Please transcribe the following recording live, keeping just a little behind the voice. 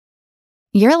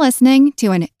You're listening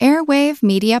to an Airwave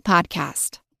Media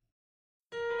Podcast.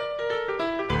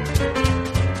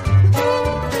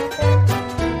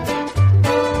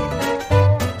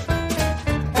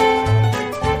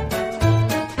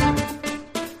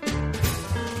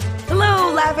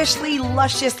 Lavishly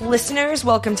luscious listeners,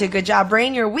 welcome to Good Job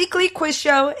Brain, your weekly quiz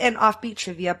show and offbeat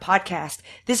trivia podcast.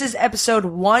 This is episode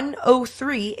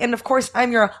 103, and of course,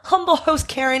 I'm your humble host,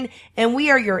 Karen, and we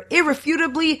are your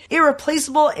irrefutably,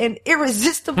 irreplaceable, and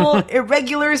irresistible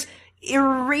irregulars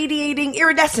irradiating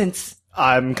iridescence.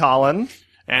 I'm Colin.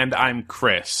 And I'm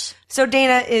Chris. So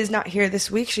Dana is not here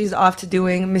this week. She's off to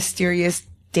doing mysterious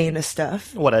Dana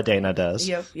stuff. What a Dana does.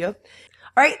 Yep.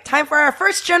 All right, time for our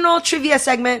first general trivia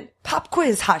segment, Pop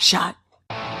Quiz Hot Shot.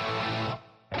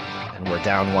 And we're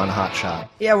down one hot shot.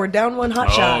 Yeah, we're down one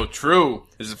hot shot. Oh, true.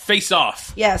 There's a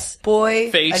face-off. Yes,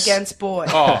 boy Face against boy.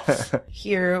 Off.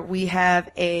 Here we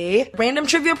have a random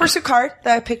Trivia Pursuit card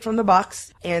that I picked from the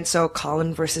box. And so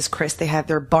Colin versus Chris, they have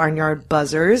their barnyard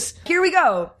buzzers. Here we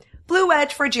go. Blue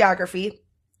wedge for geography.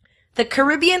 The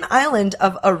Caribbean island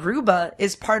of Aruba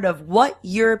is part of what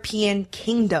European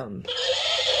kingdom?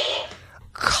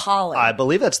 Colin. I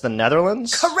believe that's the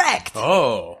Netherlands. Correct.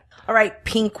 Oh. All right,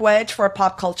 pink wedge for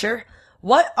pop culture.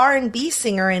 What R&B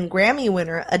singer and Grammy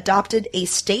winner adopted a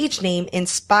stage name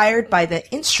inspired by the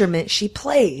instrument she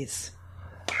plays?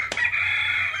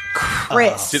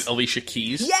 Chris. Did Alicia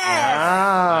Keys? Yes!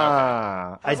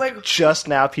 Ah. I like- just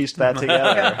now pieced that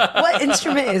together. What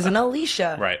instrument is an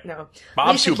Alicia? Right. No. Bob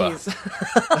Alicia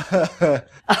Tuba.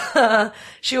 Keys.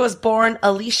 She was born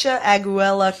Alicia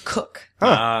Aguela Cook.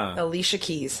 Ah. Alicia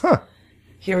Keys.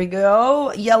 Here we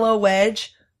go. Yellow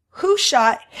wedge. Who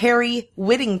shot Harry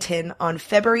Whittington on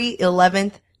February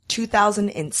 11th,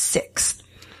 2006?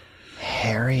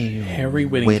 Harry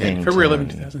Whittington. February 11,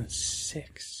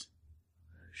 2006.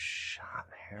 Shot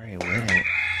Harry Whittington.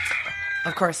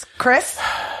 Of course. Chris?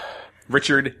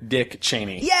 Richard Dick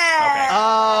Cheney. Yeah!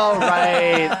 Oh,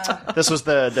 right. This was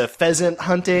the pheasant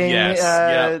hunting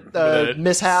Yes.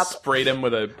 mishap. Sprayed him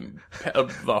with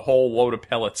a whole load of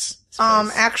pellets.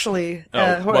 Actually,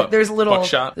 what? there's a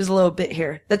Buckshot? little bit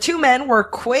here. The two men were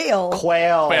quail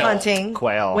hunting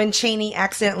Quail. when Cheney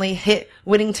accidentally hit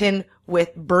Whittington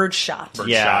with birdshot.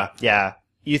 Yeah.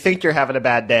 You think you're having a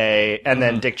bad day, and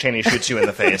then Dick Cheney shoots you in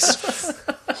the face.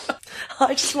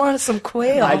 I just wanted some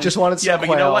quail. I just wanted some Yeah, but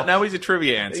quail. you know what? Now he's a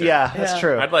trivia answer. Yeah, that's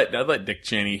true. I'd let Dick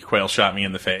Cheney quail shot me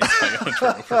in the face.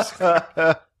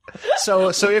 So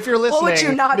if you're listening, would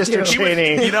you not Mr. do?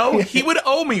 Cheney, He would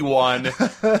owe me one,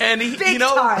 and Big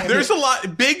time. there's a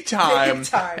lot, big time, Big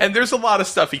time. and there's a lot of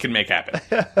stuff he can make happen.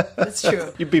 That's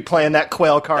true. you'd be playing that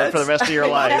quail card for the rest of your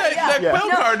life. That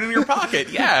quail card in your pocket,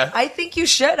 yeah. I think you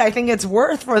should. I think it's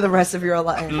worth for the rest of your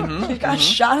life. You got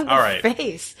shot in the All right.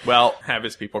 face. Well, have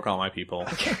his people call my people.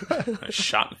 A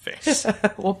shot in the face.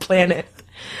 We'll plan it.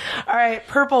 All right,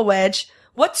 purple wedge.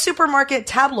 What supermarket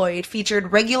tabloid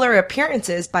featured regular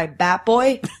appearances by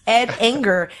Batboy, Ed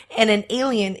Anger, and an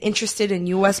alien interested in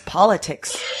U.S.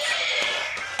 politics?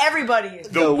 Everybody.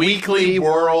 The Weekly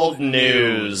World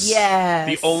News. Yes.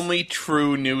 The only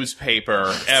true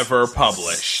newspaper ever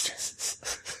published.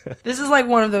 This is like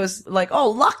one of those,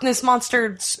 Loch Ness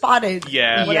Monster spotted.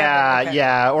 Yeah. Whatever.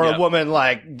 Okay. Or Yep. a woman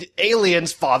like,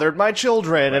 aliens fathered my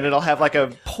children, and it'll have like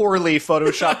a poorly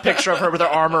photoshopped picture of her with her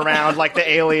arm around like the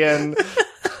alien.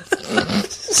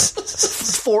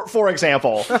 For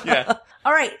example. Yeah.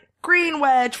 All right. Green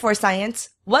wedge for science.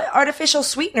 What artificial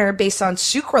sweetener based on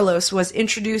sucralose was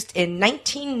introduced in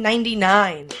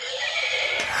 1999?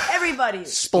 Everybody.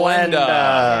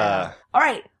 Splenda. All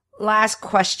right. Last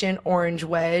question, orange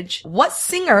wedge. What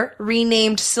singer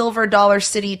renamed Silver Dollar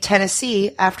City,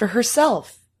 Tennessee after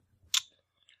herself?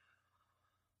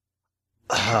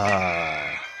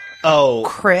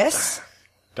 Chris?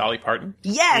 Dolly Parton?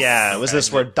 Yes. Yeah, was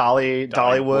this where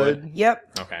Dollywood?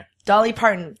 Yep. Okay. Dolly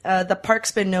Parton. The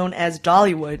park's been known as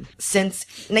Dollywood since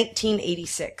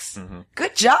 1986.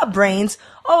 Good job, brains.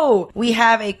 Oh, we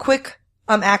have a quick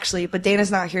actually, but Dana's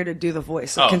not here to do the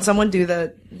voice. So can someone do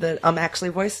the actually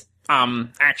voice?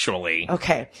 Actually.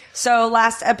 Okay. So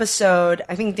last episode,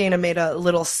 I think Dana made a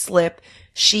little slip.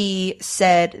 She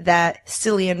said that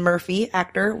Cillian Murphy,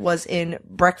 actor, was in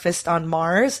Breakfast on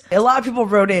Mars. A lot of people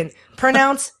wrote in,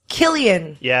 pronounce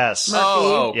Killian. Yes.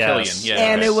 Oh, Yes. Killian. Yeah.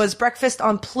 And okay. it was Breakfast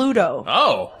on Pluto.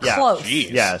 Oh. Yeah. Close.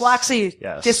 Jeez. Yes. Well, actually,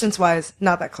 Yes. distance-wise,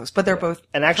 not that close, but they're both.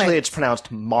 And actually, planets. it's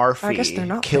pronounced Marfie. I guess they're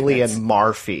not Killian planets.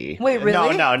 Marfie. Wait,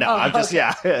 really? No. Oh, I'm just, okay.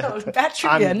 yeah. No, bad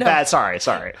trivia, I'm no. bad. Sorry.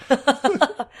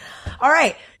 All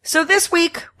right. So this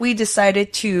week, we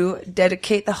decided to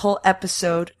dedicate the whole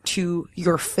episode to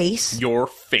your face. Your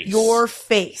face. Your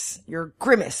face. Your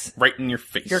grimace. Right in your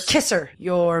face. Your kisser.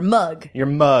 Your mug. Your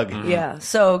mug. Yeah.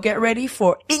 So get ready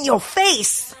for In Your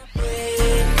Face.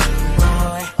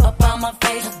 Up on my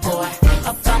face, boy.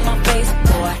 Up on my face,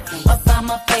 boy. Up on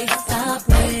my face, stop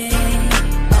me.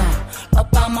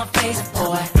 Up on my face,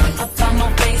 boy. Up on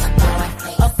my face,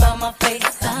 boy. Up on my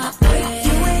face, stop me.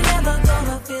 You ain't never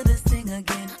gonna feel this thing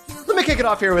again. Let me kick it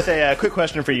off here with a quick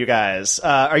question for you guys.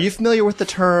 Are you familiar with the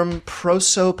term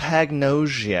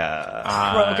prosopagnosia?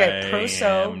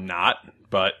 I'm not,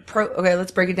 but Okay,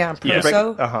 let's break it down. Yes.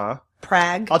 Proso, Uh-huh.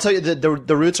 prag. I'll tell you,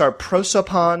 the roots are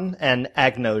prosopon and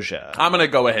agnosia. I'm going to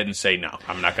go ahead and say no.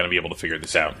 I'm not going to be able to figure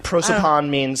this out. Prosopon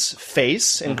means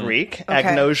face in Greek.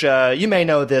 Agnosia, you may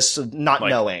know this not Like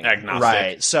knowing. agnostic.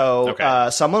 Right. So, Okay.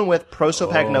 someone with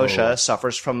prosopagnosia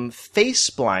suffers from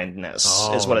face blindness,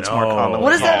 is what it's more no. commonly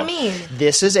What does that called. mean?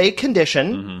 This is a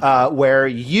condition where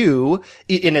you,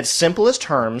 in its simplest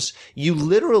terms, you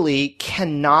literally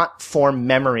cannot form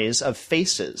memories of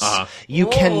faces. You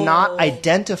cannot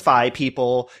identify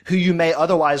people who you may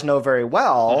otherwise know very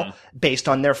well based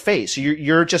on their face.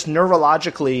 You're just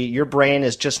neurologically, your brain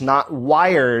is just not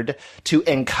wired to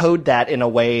encode that in a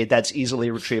way that's easily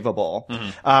retrievable.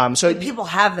 So People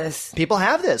have this. people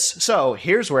have this. So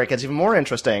here's where it gets even more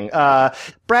interesting.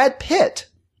 Brad Pitt.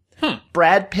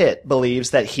 Brad Pitt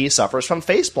believes that he suffers from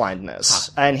face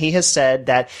blindness. And he has said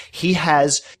that he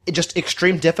has just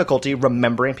extreme difficulty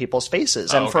remembering people's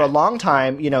faces. And for a long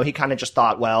time, he kind of just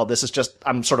thought, well, this is just,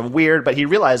 I'm sort of weird. But he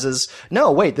realizes,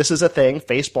 no, wait, this is a thing,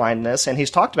 face blindness. And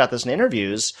he's talked about this in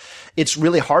interviews. It's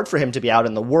really hard for him to be out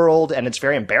in the world, and it's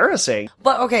very embarrassing.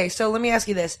 But okay, so let me ask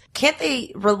you this. Can't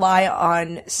they rely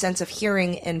on sense of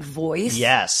hearing and voice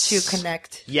Yes. to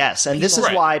connect? Yes, and this is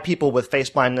Right. why people with face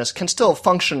blindness can still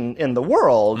function in the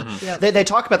world. Yep. They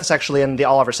talk about this actually in the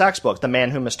Oliver Sacks book, "The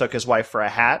Man Who Mistook His Wife for a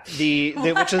Hat,"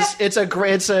 which is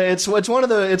it's one of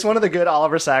the good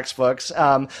Oliver Sacks books.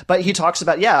 But he talks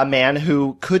about a man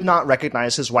who could not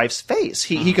recognize his wife's face.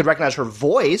 He could recognize her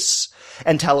voice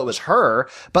and tell it was her,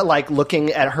 but like looking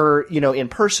at her, in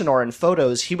person or in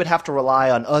photos, he would have to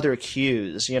rely on other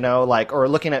cues, or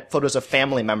looking at photos of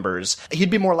family members.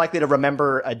 He'd be more likely to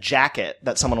remember a jacket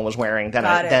that someone was wearing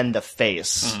than the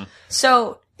face.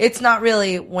 So it's not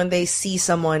really when they see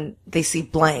someone, they see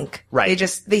blank. Right.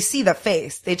 They see the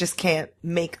face. They just can't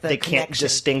make the They can't connection.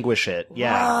 distinguish it.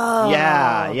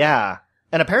 Yeah. Yeah.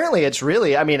 And apparently it's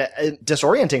really,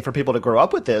 disorienting for people to grow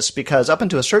up with this, because up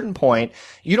until a certain point,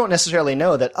 you don't necessarily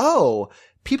know that,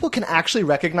 people can actually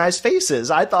recognize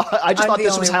faces. I just I'm thought the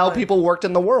this was only how one. people worked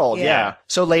in the world. Yeah.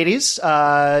 So ladies,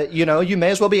 you may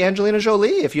as well be Angelina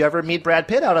Jolie if you ever meet Brad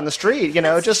Pitt out on the street,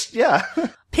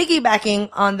 Piggybacking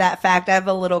on that fact, I have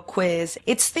a little quiz.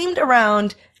 It's themed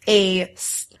around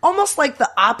almost like the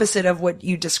opposite of what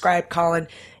you described, Colin.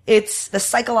 It's the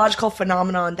psychological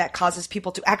phenomenon that causes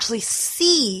people to actually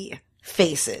see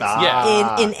faces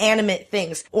Yeah. in inanimate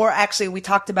things. Or actually, we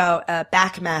talked about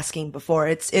backmasking before.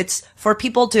 It's for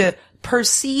people to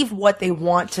perceive what they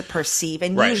want to perceive,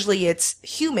 and Right. usually it's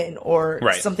human or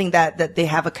Right. something that they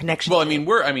have a connection Well,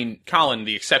 to. Colin,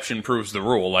 the exception proves the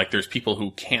rule. Like, there's people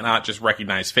who cannot just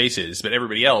recognize faces, but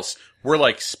everybody else, we're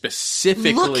like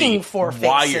specifically Looking for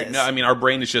faces. our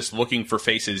brain is just looking for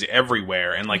faces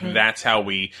everywhere, and like that's how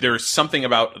there's something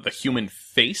about the human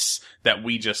face that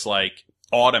we just like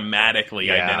automatically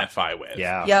identify with.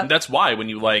 Yeah. Yep. And that's why when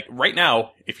you right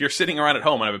now, if you're sitting around at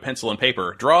home and have a pencil and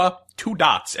paper, draw 2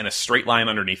 dots and a straight line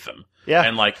underneath them. Yeah.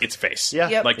 And it's face. Yeah.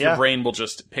 Yep. Like your brain will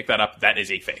just pick that up. That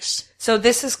is a face. So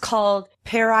this is called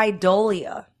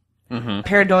pareidolia.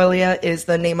 Pareidolia is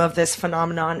the name of this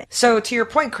phenomenon. So to your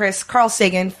point, Chris, Carl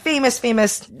Sagan, famous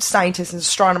scientist and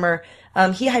astronomer,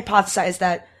 he hypothesized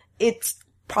that it's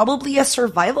probably a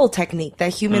survival technique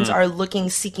that humans are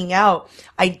seeking out,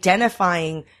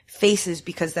 identifying faces,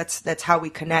 because that's how we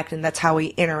connect and that's how we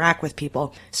interact with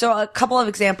people. So a couple of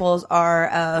examples are,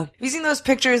 have you seen those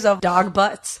pictures of dog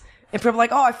butts? And people are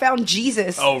like, oh, I found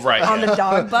Jesus right. on the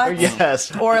dog butt.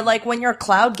 Yes. Or like when you're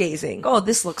cloud gazing, oh,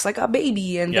 this looks like a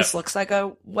baby and this looks like a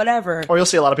whatever. Or you'll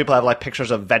see a lot of people have like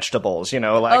pictures of vegetables, like,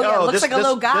 it looks like a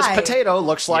little guy. This potato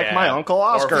looks like my Uncle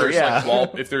Oscar.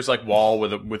 Or if there's like wall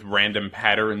with random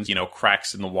patterns,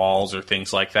 cracks in the walls or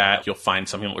things like that, you'll find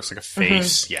something that looks like a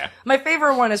face. Mm-hmm. Yeah. My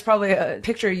favorite one is probably a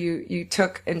picture you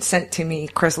took and sent to me,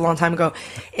 Chris, a long time ago.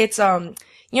 It's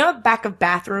back of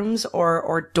bathrooms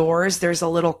or doors, there's a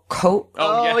little coat.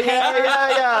 Oh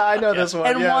yeah. I know this one.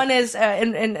 And one is,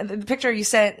 and the picture you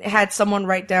sent had someone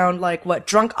write down like what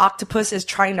drunk octopus is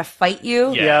trying to fight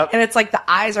you. Yeah. And it's like the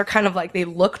eyes are kind of like, they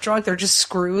look drunk. They're just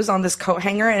screws on this coat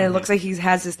hanger and it looks like he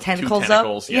has his tentacles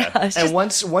tentacles, up. yeah. It's and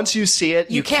just, once you see it,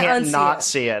 you can't unsee not it.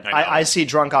 see it. I know. I see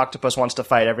drunk octopus wants to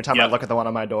fight every time I Yep. look at the one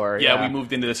on my door. Yeah, we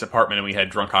moved into this apartment and we had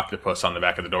drunk octopus on the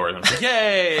back of the door. And I was like,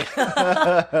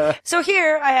 yay! So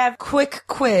here I have quick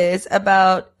quiz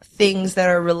about things that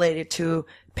are related to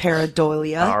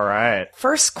pareidolia. All right.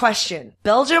 First question.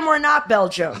 Belgium or not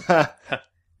Belgium?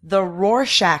 The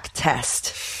Rorschach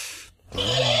test.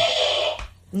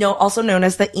 No, also known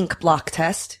as the ink block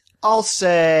test. I'll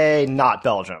say not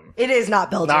Belgium. It is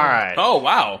not Belgium. All right. Oh,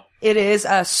 wow. It is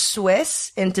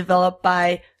Swiss and developed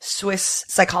by Swiss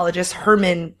psychologist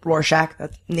Hermann Rorschach.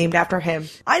 That's named after him.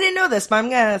 I didn't know this, but I'm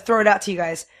going to throw it out to you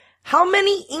guys. How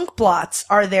many ink blots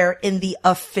are there in the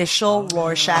official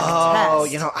Rorschach test?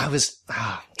 Oh,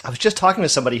 I was just talking to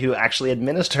somebody who actually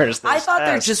administers this I thought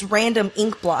they're test. just random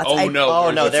ink blots. Oh, no.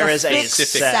 It's there is a fixed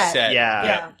specific set.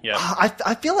 Yeah. Yeah.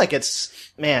 I feel like it's,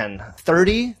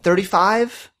 30,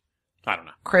 35? I don't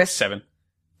know. Chris? 7.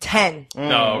 10.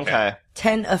 No, okay.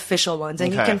 10 official ones.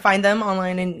 And you Okay. can find them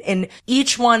online and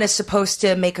each one is supposed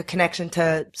to make a connection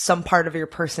to some part of your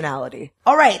personality.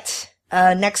 All right.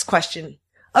 Next question.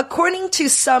 According to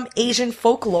some Asian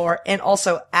folklore and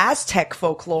also Aztec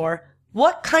folklore,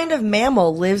 what kind of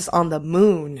mammal lives on the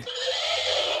moon?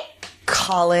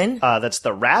 Colin. That's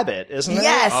the rabbit, isn't it?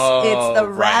 Yes, Oh, it's the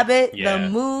right. rabbit, Yeah. the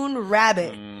moon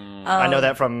rabbit. I know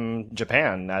that from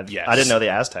Japan. Yes. I didn't know the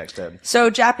Aztecs did.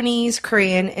 So Japanese,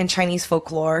 Korean, and Chinese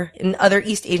folklore and other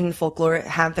East Asian folklore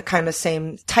have the kind of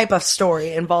same type of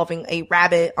story involving a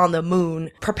rabbit on the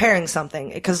moon preparing something.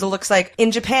 Because it looks like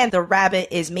in Japan, the rabbit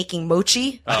is making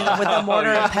mochi with a mortar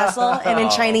and pestle. And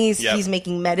in Chinese, he's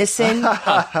making medicine.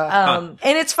 And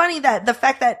it's funny that the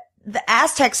fact that the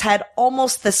Aztecs had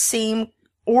almost the same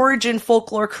origin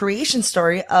folklore creation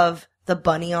story of the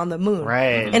bunny on the moon.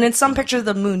 Right. And in some pictures of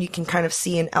the moon, you can kind of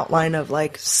see an outline of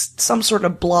like some sort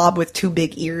of blob with two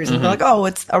big ears. And you're like, oh,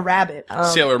 it's a rabbit.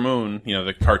 Sailor Moon,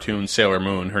 the cartoon Sailor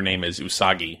Moon, her name is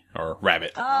Usagi, or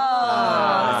Rabbit.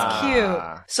 That's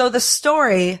cute. So the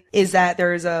story is that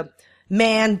there's a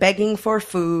man begging for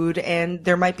food and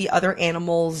there might be other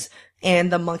animals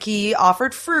and the monkey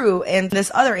offered fruit and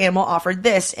this other animal offered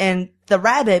this and the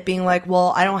rabbit being like,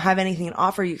 well, I don't have anything to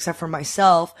offer you except for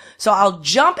myself. So I'll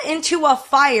jump into a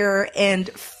fire and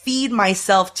feed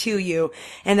myself to you.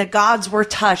 And the gods were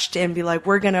touched and be like,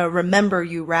 we're going to remember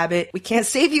you, rabbit. We can't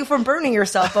save you from burning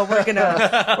yourself, but we're going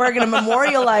to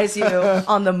memorialize you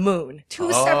on the moon.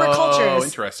 Two separate cultures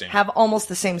interesting. have almost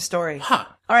the same story. Huh.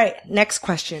 All right. Next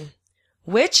question.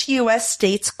 Which U.S.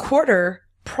 state's quarter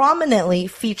prominently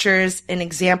features an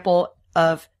example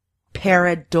of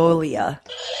pareidolia?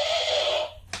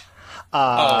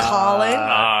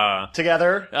 Colin?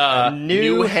 Together,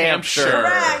 New Hampshire.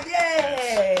 Correct.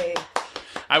 Yay!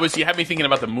 You had me thinking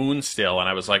about the moon still, and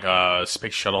I was like,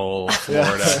 Space Shuttle,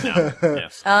 Florida. No.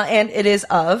 Yes. And it is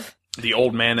of The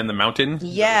Old Man in the Mountain? is what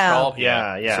it's Yeah. called?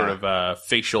 Yeah. Sort of a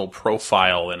facial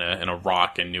profile in a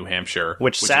rock in New Hampshire.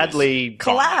 Which sadly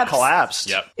collapsed.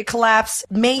 Yep. It collapsed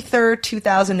May 3rd,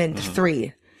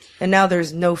 2003. And now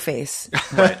there's no face.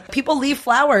 People leave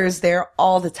flowers there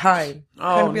all the time.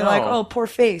 Oh, and be no. like, oh, poor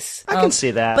face. I can see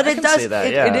that. But I it can does. see that,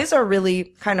 It is a really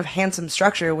kind of handsome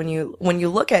structure when you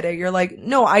look at it. You're like,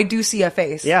 no, I do see a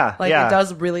face. Yeah, like yeah. it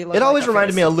does really look. It always like a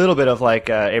reminded face. me a little bit of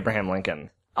like Abraham Lincoln.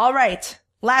 All right,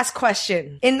 last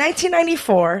question. In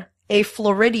 1994, a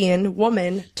Floridian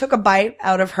woman took a bite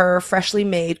out of her freshly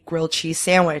made grilled cheese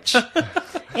sandwich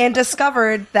and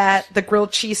discovered that the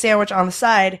grilled cheese sandwich on the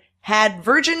side had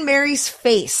Virgin Mary's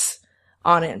face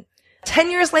on it.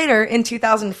 10 years later, in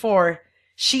 2004,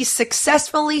 she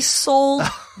successfully sold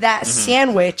that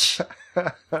sandwich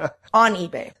on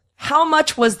eBay. How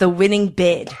much was the winning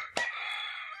bid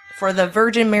for the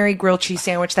Virgin Mary grilled cheese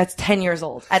sandwich that's 10 years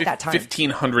old at that time?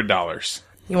 $1,500.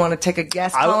 You want to take a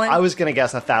guess, Colin? I was gonna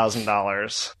guess $1,000.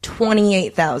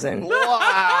 $28,000.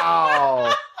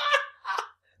 Wow.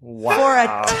 for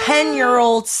a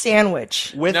 10-year-old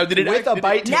sandwich. With, Now, did it with a act-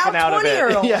 bite Now taken out of it.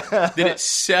 20-year-old. Yeah. Did it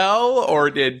sell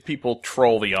or did people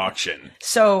troll the auction?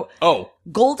 So Oh,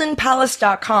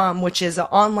 GoldenPalace.com, which is an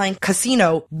online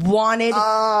casino, wanted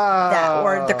that,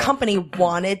 or the company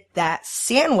wanted that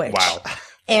sandwich. wow.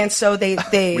 And so they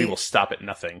We will stop at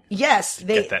nothing. yes,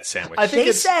 they Get that sandwich. I think they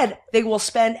it's- said they will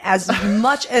spend as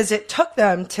much as it took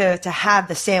them to have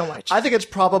the sandwich. I think it's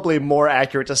probably more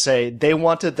accurate to say they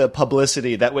wanted the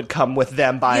publicity that would come with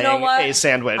them buying you know what? a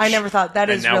sandwich. I never thought that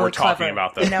And is now really we're talking clever.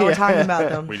 about them. And now we're talking about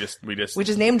them. We just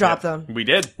name dropped yeah, them. We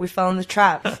did. We fell in the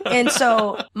trap. And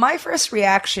so my first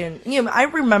reaction, I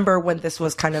remember when this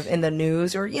was kind of in the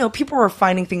news, or, people were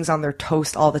finding things on their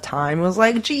toast all the time. It was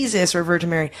like Jesus or Virgin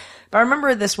Mary. But I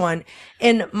remember this one.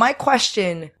 And my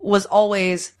question was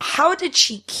always, how did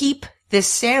she keep this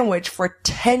sandwich for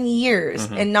 10 years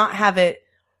and not have it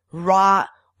rot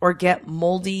or get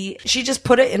moldy? She just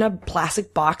put it in a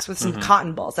plastic box with some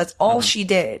cotton balls. That's all she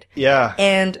did. Yeah.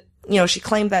 And, she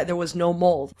claimed that there was no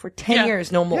mold. For 10 Yeah.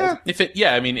 years, no mold. Yeah. If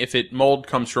it mold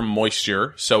comes from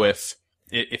moisture, so if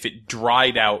it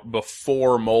dried out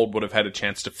before mold would have had a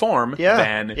chance to form,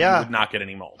 then you would not get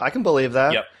any mold. I can believe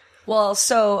that. Yep. Well,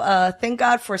 so thank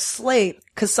God for Slate,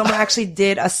 because someone actually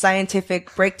did a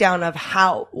scientific breakdown of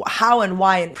how and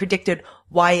why, and predicted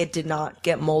why it did not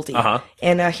get moldy.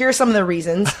 And here are some of the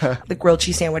reasons. The grilled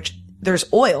cheese sandwich,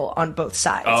 there's oil on both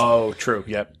sides. Oh, true.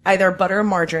 Yep. Either butter or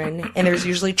margarine, and there's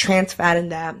usually trans fat in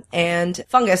that. And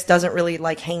fungus doesn't really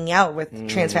like hanging out with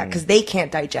trans fat because they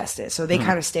can't digest it, so they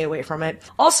kind of stay away from it.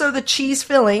 Also, the cheese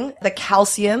filling, the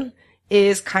calcium,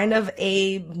 is kind of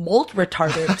a mold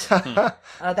retardant.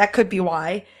 That could be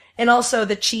why. And also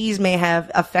the cheese may have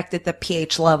affected the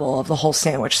pH level of the whole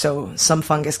sandwich, so some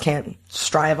fungus can't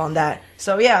strive on that.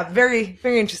 So yeah, very,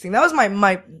 very interesting. That was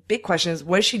my big question is,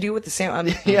 what does she do with the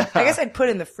sandwich? I guess I'd put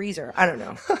it in the freezer. I don't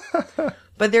know.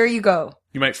 But there you go.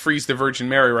 You might freeze the Virgin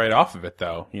Mary right off of it,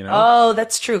 though. Oh,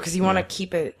 that's true, because you want to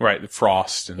keep it. Right, the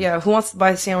frost. And Yeah, who wants to buy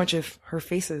a sandwich if her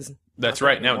face is... That's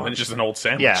right. Now it's just an old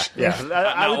sandwich. Yeah.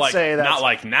 I would like, say that's... not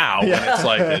like now when it's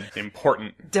like an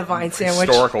important Divine sandwich.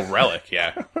 historical relic.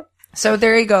 Yeah. So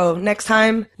there you go. Next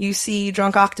time you see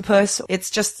drunk octopus, it's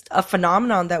just a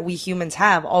phenomenon that we humans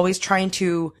have, always trying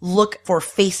to look for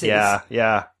faces.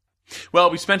 Yeah. Well,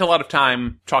 we spent a lot of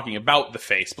time talking about the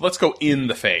face, but let's go in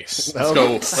the face. Let's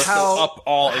go up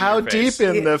all in How your face. deep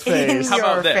in the face? How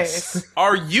about your this? face.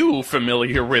 Are you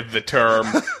familiar with the term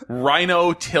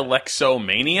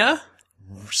rhinotilexomania?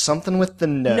 Something with the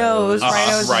nose. Nose,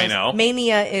 rhinos. Rhino.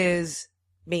 Mania is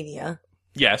mania.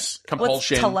 Yes, What's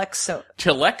compulsion. telexo?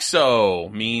 Tilexo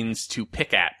means to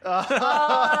pick at.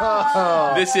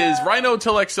 This is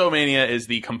rhinotilexomania is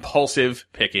the compulsive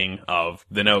picking of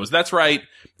the nose. That's right.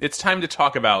 It's time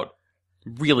to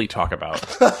really talk about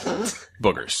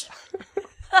boogers.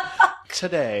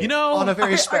 Today, You on a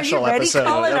very special Are you ready, episode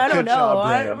Colin? of I don't Good know. Job,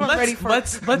 I'm Brain. ready for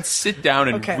Let's sit down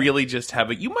and Okay. really just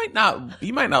have it. You might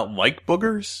not like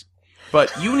boogers,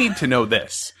 but you need to know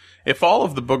this. If all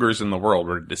of the boogers in the world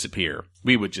were to disappear,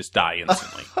 we would just die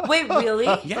instantly. Wait, really?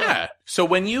 Yeah. So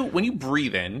when you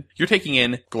breathe in, you're taking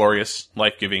in glorious,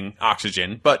 life-giving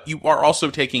oxygen, but you are also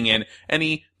taking in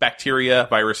any bacteria,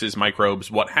 viruses,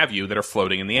 microbes, what have you, that are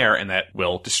floating in the air and that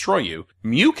will destroy you.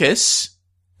 Mucus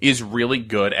is really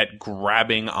good at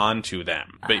grabbing onto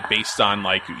them, based on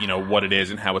what it is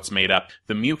and how it's made up.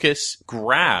 The mucus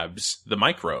grabs the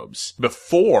microbes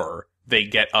before they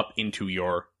get up into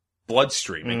your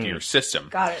bloodstream, into your system.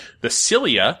 Got it. The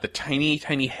cilia, the tiny,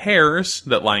 tiny hairs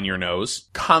that line your nose,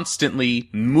 constantly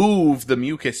move the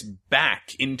mucus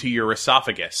back into your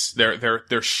esophagus.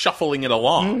 They're shuffling it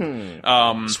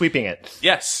along. Sweeping it.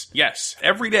 Yes.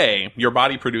 Every day, your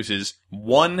body produces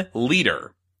 1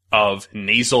 liter of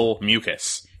nasal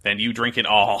mucus. And you drink it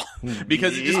all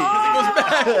because it goes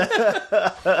back.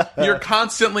 You're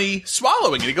constantly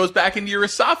swallowing it. It goes back into your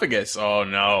esophagus. Oh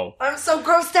no. I'm so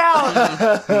grossed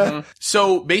out.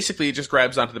 So basically it just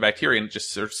grabs onto the bacteria and it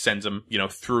just sort of sends them,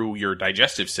 through your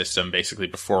digestive system basically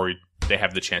before they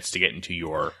have the chance to get into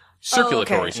your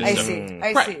circulatory system.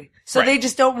 I Right. see. So Right. they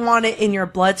just don't want it in your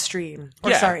bloodstream. Or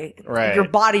Yeah. sorry, Right. your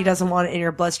body doesn't want it in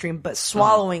your bloodstream, but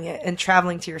swallowing it and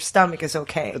traveling to your stomach is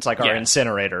okay. It's like our Yeah.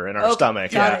 incinerator in our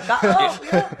stomach. Got Yeah. it.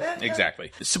 Yeah.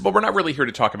 Exactly. So, but we're not really here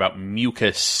to talk about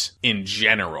mucus in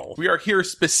general. We are here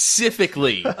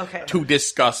specifically Okay. to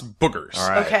discuss boogers. All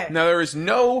right. Okay. Now, there is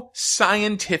no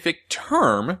scientific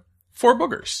term for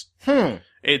boogers.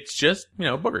 It's just,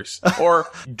 boogers. Or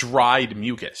dried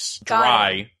mucus. Got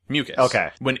Dry mucus. Okay.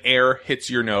 When air hits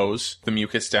your nose, the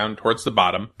mucus down towards the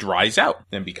bottom dries out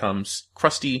and becomes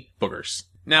crusty boogers.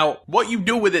 Now, what you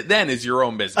do with it then is your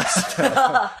own business.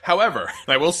 However,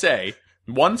 I will say,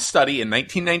 one study in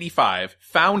 1995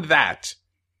 found that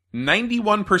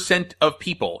 91% of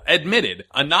people admitted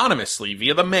anonymously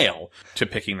via the mail to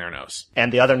picking their nose.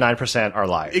 And the other 9% are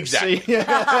liars. Exactly.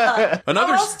 What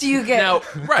else do you get? Now,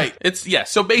 right.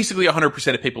 So basically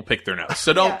 100% of people pick their nose.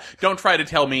 So don't try to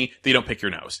tell me they don't pick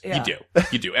your nose. Yeah.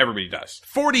 You do. Everybody does.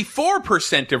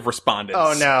 44% of respondents.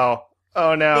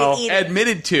 Oh no.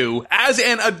 Admitted to, as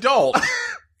an adult,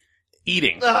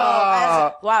 eating.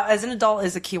 As an adult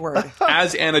is a key word.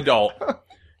 As an adult,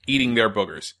 eating their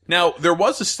boogers. Now, there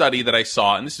was a study that I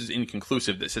saw, and this is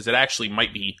inconclusive, that says it actually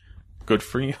might be good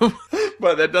for you.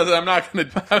 But that doesn't, I'm not going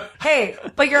to... Hey,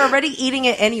 but you're already eating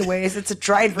it anyways. It's a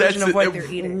dried version of what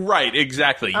they're eating. Right,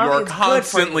 exactly. I don't You're think it's good for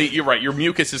constantly, you. you're right, your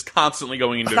mucus is constantly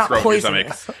going into It's your not throat and your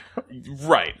poisonous. stomach.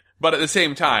 Right. But at the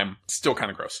same time, still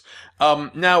kind of gross.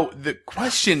 Now, the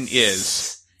question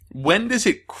is... When does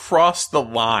it cross the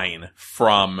line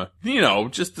from,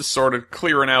 just the sort of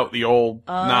clearing out the old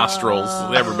nostrils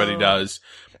that everybody does,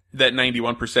 that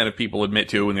 91% of people admit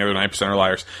to and the other 9% are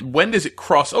liars? When does it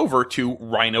cross over to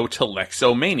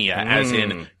rhinotelexomania, as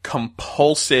in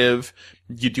compulsive,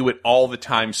 you do it all the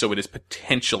time so it is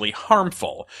potentially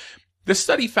harmful? The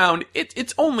study found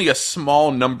it's only a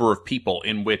small number of people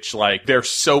in which, they're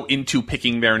so into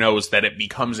picking their nose that it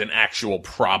becomes an actual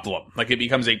problem. It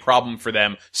becomes a problem for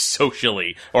them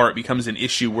socially, or it becomes an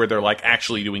issue where they're,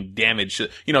 actually doing damage.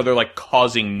 They're,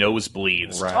 causing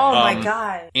nosebleeds. Right. Oh my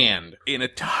God. And in a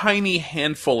tiny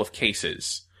handful of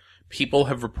cases, people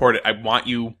have reported, I want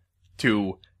you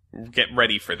to get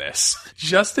ready for this.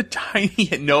 Just a tiny,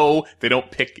 no, they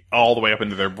don't pick all the way up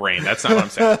into their brain. That's not what I'm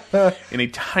saying. In a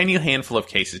tiny handful of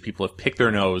cases, people have picked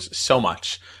their nose so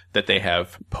much that they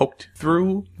have poked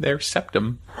through their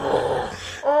septum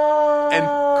and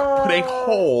put a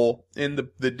hole in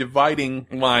the dividing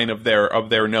line of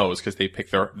their nose because they pick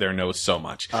their nose so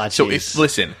much. So if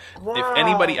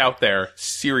anybody out there,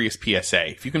 serious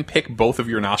PSA, if you can pick both of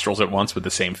your nostrils at once with the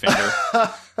same finger,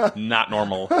 not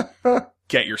normal.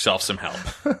 Get yourself some help.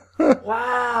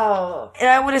 Wow. And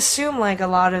I would assume a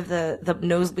lot of the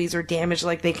nosebleeds are damaged,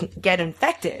 they can get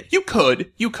infected. You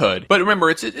could. But remember,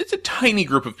 it's a tiny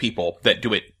group of people that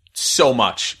do it so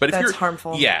much. But if That's you're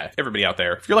harmful. Yeah, everybody out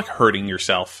there, if you're hurting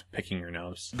yourself picking your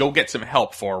nose, go get some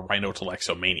help for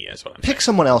rhinotelexomania is what I'm saying. Pick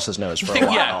someone else's nose for a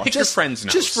while. Yeah, pick your friend's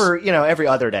nose. Just for, every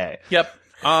other day. Yep.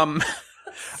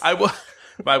 I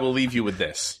will leave you with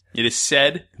this. It is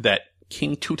said that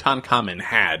King Tutankhamun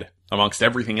had, amongst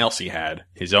everything else he had,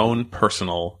 his own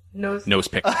personal nose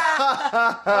picker.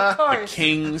 Of course.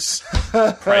 King's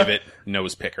private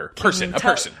nose picker. A person.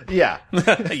 Yeah.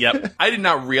 Yep. I did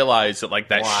not realize that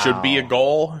that should be a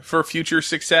goal for future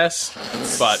success,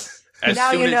 but as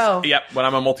Now soon you as, know. Yep, when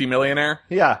I'm a multimillionaire,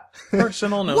 Yeah.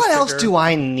 personal nose What picker. else do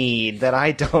I need that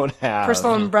I don't have?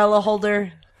 Personal umbrella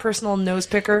holder, personal nose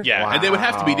picker. Yeah, and they would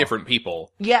have to be different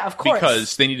people. Yeah, of course.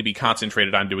 Because they need to be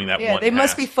concentrated on doing that yeah, one they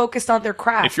must task. be focused on their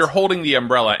craft. If you're holding the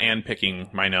umbrella and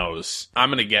picking my nose, I'm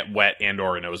gonna get wet and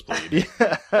or a nosebleed.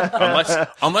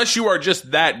 Unless you are just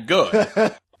that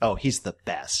good. Oh, he's the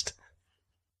best.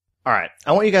 All right.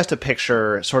 I want you guys to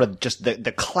picture sort of just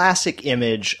the classic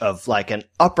image of an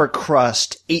upper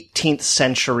crust 18th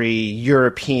century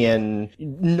European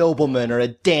nobleman or a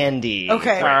dandy.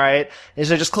 Okay. All right. And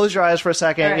so just close your eyes for a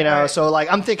second, All right. So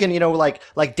I'm thinking,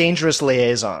 like Dangerous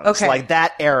Liaisons. Okay. Like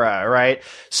that era, right?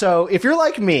 So if you're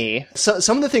like me,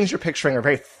 some of the things you're picturing are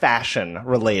very fashion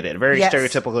related, very Yes.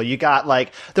 stereotypical. You got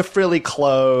the frilly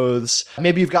clothes.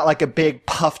 Maybe you've got a big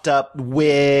puffed up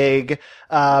wig.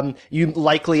 You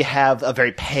likely have a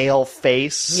very pale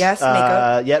face. Yes,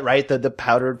 makeup. Yeah, right. The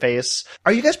powdered face.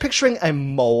 Are you guys picturing a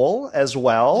mole as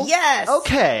well? Yes.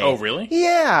 Okay. Oh, really?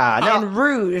 Yeah. Now, and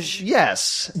rouge.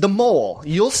 yes, the mole.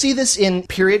 You'll see this in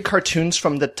period cartoons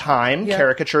from the time, Yeah.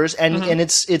 caricatures, and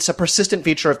it's a persistent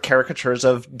feature of caricatures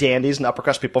of dandies and upper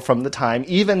crust people from the time,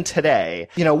 even today.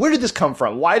 Where did this come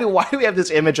from? Why do we have this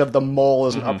image of the mole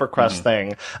as an upper crust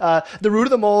thing? The root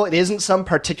of the mole, it isn't some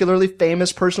particularly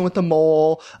famous person with the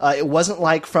mole. It wasn't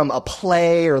from a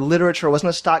play or literature. It wasn't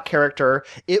a stock character.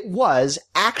 It was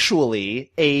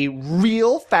actually a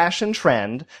real fashion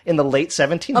trend in the late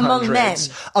 1700s. Among men.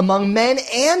 Among men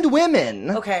and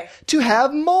women. Okay. To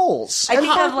have moles I and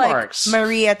think of marks.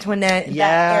 Marie Antoinette,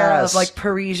 that era of Yes.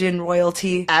 Parisian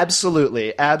royalty. Absolutely.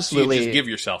 You Absolutely. just give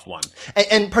yourself one.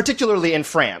 And particularly in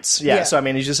France. Yeah. Yeah. So,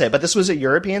 as you say, but this was a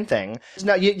European thing.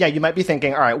 Now, you might be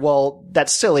thinking, all right, well,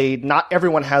 that's silly. Not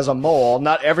everyone has a mole.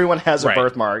 Not everyone has a Right.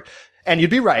 birthmark. And you'd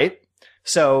be right.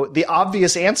 So the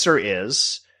obvious answer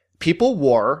is people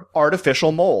wore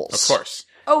artificial moles. Of course.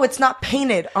 Oh, it's not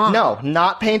painted on. No,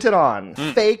 not painted on.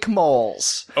 Fake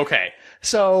moles. Okay.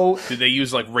 So Did they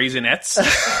use like raisinettes?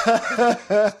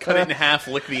 Cut it in half,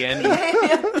 lick the end.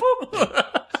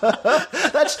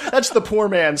 that's the poor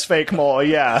man's fake mole,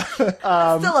 yeah.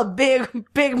 Still a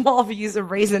big mole if you use a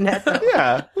raisinette. though.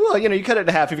 Yeah. Well, you cut it in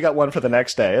half, you've got one for the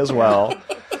next day as well.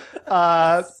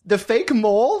 The fake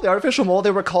mole, the artificial mole,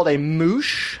 they were called a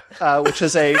mouche, which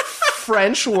is a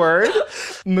French word.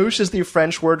 Mouche is the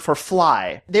French word for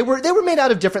fly. They were made out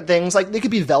of different things, like they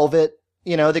could be velvet.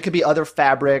 They could be other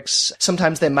fabrics.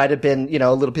 Sometimes they might have been,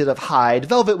 a little bit of hide.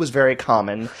 Velvet was very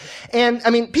common. And,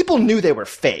 people knew they were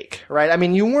fake, right?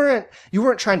 You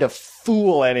weren't trying to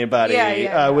fool anybody,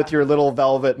 with your little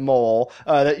velvet mole,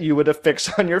 that you would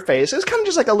affix on your face. It was kind of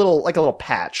just like a little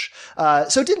patch.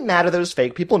 So it didn't matter that it was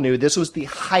fake. People knew this was the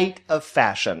height of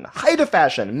fashion,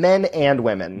 men and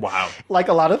women. Wow. Like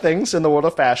a lot of things in the world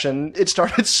of fashion, it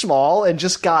started small and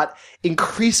just got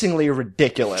increasingly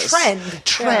ridiculous.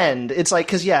 Trend. Yeah. It's like,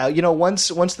 cause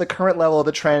once the current level of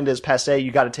the trend is passé,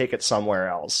 you gotta take it somewhere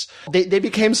else. They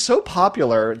became so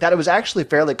popular that it was actually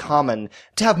fairly common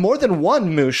to have more than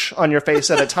one mouche on your face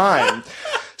at a time.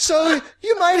 So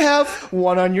you might have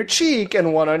one on your cheek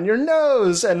and one on your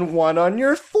nose and one on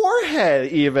your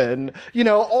forehead even,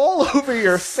 all over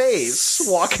your face,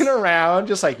 walking around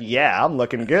just like, yeah, I'm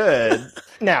looking good.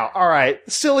 Now, all right,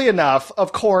 silly enough,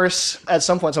 of course, at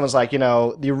some point someone's like,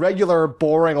 the regular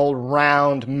boring old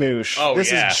round mouche. Oh, this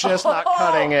yeah. is just not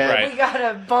cutting it. Right. We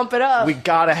gotta bump it up. We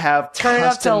gotta have Turn it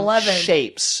up to custom 11.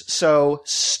 shapes. So,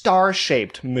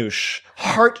 star-shaped mouche,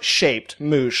 heart-shaped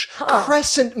mouche,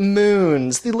 crescent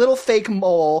moons, the little fake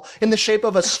mole in the shape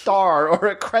of a star or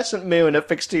a crescent moon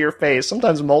affixed to your face,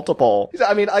 sometimes multiple.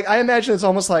 I imagine it's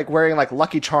almost like wearing like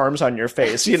Lucky Charms on your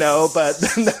face, but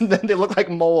then they look like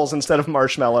moles instead of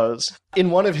marshmallows. In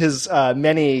one of his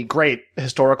many great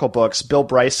historical books, Bill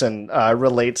Bryson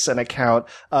relates an account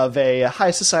of a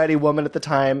high society woman at the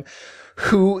time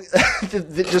who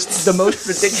just the most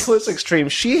ridiculous extreme.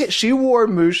 She wore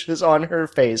mouches on her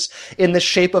face in the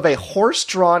shape of a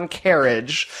horse-drawn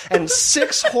carriage and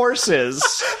 6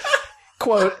 horses,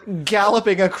 quote,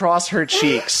 galloping across her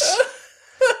cheeks.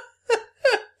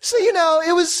 So,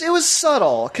 it was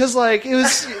subtle, cause it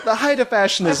was, the height of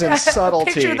fashion is in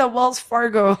subtlety. Picture the Wells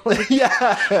Fargo,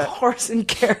 horse and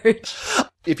carriage.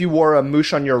 If you wore a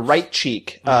mouche on your right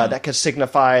cheek, that could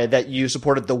signify that you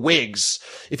supported the Whigs.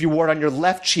 If you wore it on your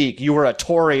left cheek, you were a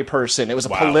Tory person. It was a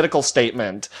political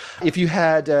statement. If you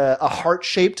had a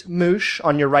heart-shaped mouche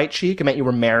on your right cheek, it meant you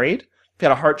were married. If you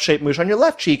had a heart-shaped mouche on your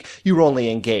left cheek, you were only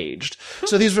engaged.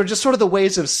 So these were just sort of the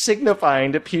ways of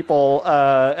signifying to people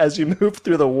as you move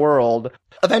through the world.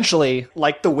 Eventually,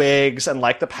 like the wigs and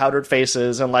like the powdered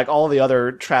faces and like all the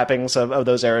other trappings of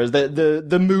those eras,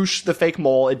 the mouche, the fake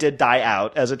mole, it did die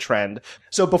out as a trend.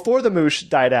 So before the mouche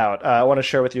died out, I want to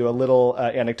share with you a little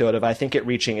anecdote of I think it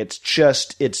reaching it's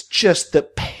just the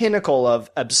pinnacle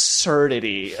of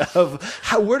absurdity of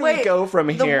where do we go from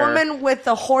here? The woman with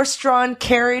the horse-drawn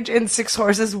carriage and 6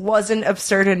 horses wasn't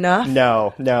absurd enough?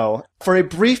 No. For a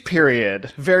brief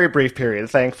period, very brief period,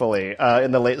 thankfully,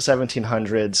 in the late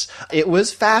 1700s, it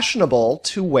was fashionable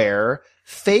to wear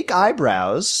fake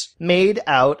eyebrows made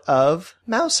out of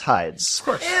mouse hides. Of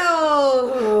course.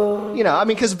 Ew.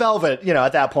 Because velvet,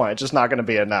 at that point, just not going to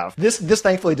be enough. This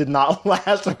thankfully did not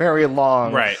last very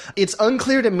long. Right. It's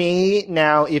unclear to me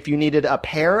now if you needed a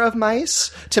pair of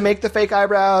mice to make the fake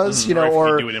eyebrows,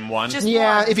 or if you do it in one. Just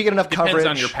yeah, one. if you get enough coverage.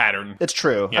 Depends on your pattern. It's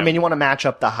true. Yeah. You want to match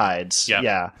up the hides. Yeah.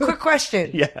 Yeah. Quick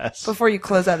question. Yes. Before you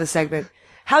close out the segment.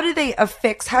 How did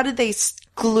they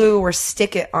glue or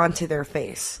stick it onto their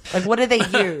face? Like, what did they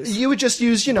use? You would just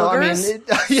use, Boogers?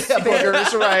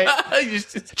 Boogers,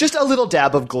 right. Just a little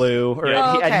dab of glue or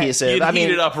adhesive. You'd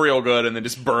heat it up real good and then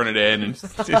just burn it in and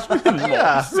just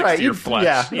yeah, right. to your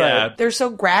flesh. Yeah, right. They're so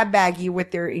grab baggy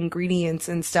with their ingredients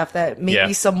and stuff that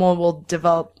maybe someone will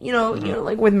develop,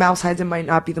 like with mouse hides, it might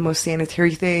not be the most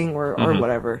sanitary thing or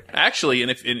whatever. Actually,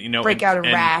 and if break out a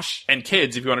rash. And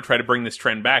kids, if you want to try to bring this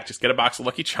trend back, just get a box of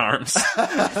Lucky Charms. Stick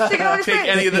it on your Take face.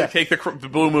 any of take the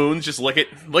blue moons, just lick it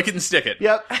and stick it.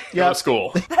 Yep. Go to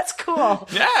school. That's cool.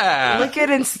 Yeah. Lick it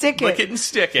and stick it. Lick it and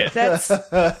stick it. That's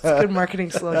a good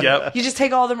marketing slogan. Yep. You just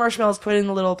take all the marshmallows, put it in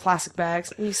the little plastic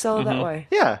bags, and you sell it that way.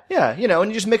 Yeah, and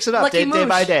you just mix it up Lucky day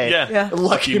by day. Yeah.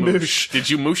 Lucky moosh. Did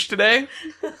you moosh today?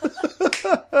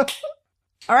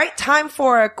 All right, time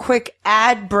for a quick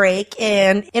ad break.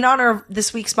 And in honor of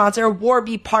this week's sponsor,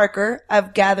 Warby Parker,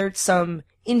 I've gathered some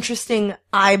interesting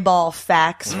eyeball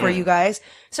facts for you guys.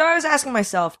 So I was asking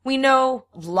myself, we know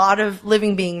a lot of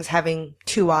living beings having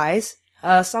 2 eyes.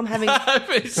 Some having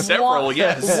Several,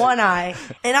 yes. one eye.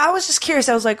 And I was just curious.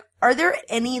 I was like, are there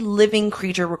any living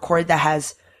creature recorded that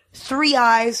has 3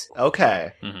 eyes?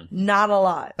 Okay. Not a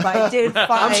lot. But I did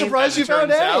find... I'm surprised you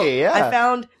found A.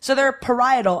 Yeah. So there are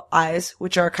parietal eyes,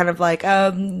 which are kind of like,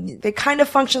 they kind of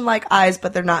function like eyes,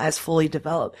 but they're not as fully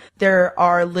developed. There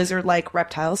are lizard-like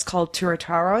reptiles called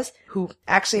turritaros who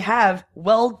actually have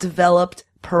well-developed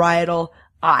parietal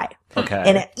eye. Okay.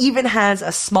 And it even has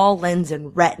a small lens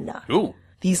and retina. Ooh.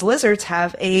 These lizards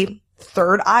have a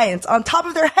third eye. And it's on top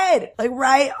of their head, like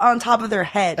right on top of their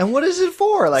head. And what is it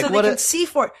for? Like, so what they can see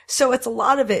for it. So it's a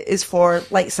lot of it is for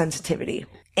light sensitivity.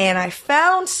 And I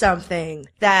found something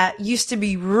that used to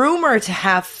be rumored to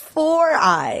have 4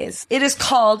 eyes. It is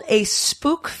called a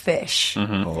spookfish.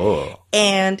 Oh.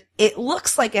 And it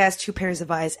looks like it has 2 pairs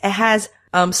of eyes. It has,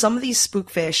 some of these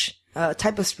spookfish,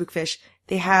 type of spookfish,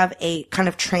 they have a kind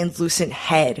of translucent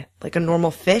head, like a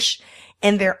normal fish,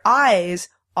 and their eyes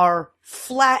are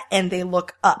flat and they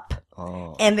look up.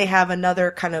 Oh. And they have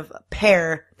another kind of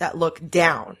pair that look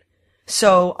down.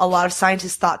 So a lot of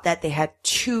scientists thought that they had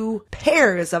 2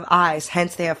 pairs of eyes,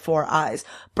 hence they have 4 eyes.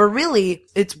 But really,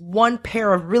 it's 1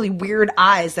 pair of really weird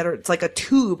eyes that are, it's like a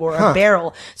tube or a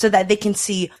barrel, so that they can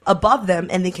see above them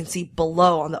and they can see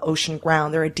below on the ocean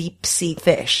ground. They're a deep sea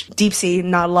fish. Deep sea,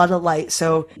 not a lot of light,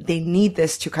 so they need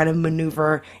this to kind of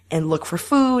maneuver and look for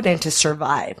food and to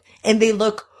survive. And they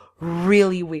look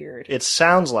really weird. It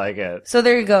sounds like it. So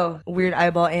there you go. Weird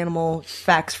eyeball animal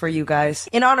facts for you guys.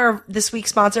 In honor of this week's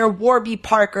sponsor, Warby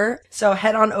Parker. So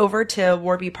head on over to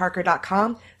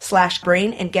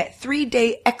warbyparker.com/brain and get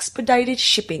 3-day expedited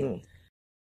shipping.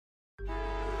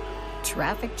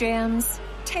 Traffic jams,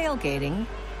 tailgating,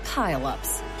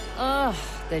 pile-ups. Ugh,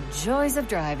 the joys of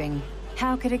driving.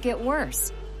 How could it get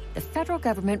worse? The federal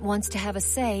government wants to have a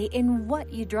say in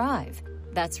what you drive.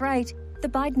 That's right. The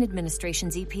Biden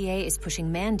administration's EPA is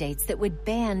pushing mandates that would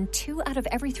ban 2 out of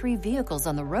every 3 vehicles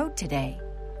on the road today.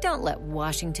 Don't let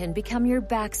Washington become your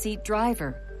backseat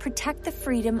driver. Protect the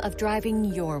freedom of driving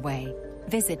your way.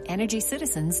 Visit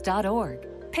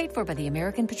EnergyCitizens.org. Paid for by the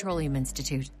American Petroleum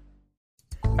Institute.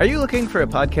 Are you looking for a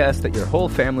podcast that your whole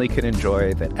family can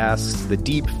enjoy that asks the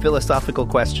deep philosophical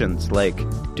questions like,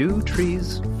 do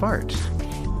trees fart?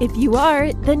 If you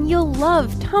are, then you'll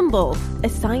love Tumble, a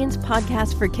science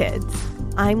podcast for kids.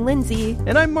 I'm Lindsay.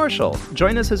 And I'm Marshall.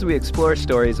 Join us as we explore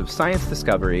stories of science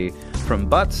discovery, from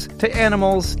butts to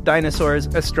animals, dinosaurs,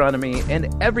 astronomy,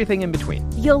 and everything in between.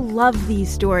 You'll love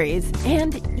these stories,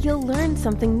 and you'll learn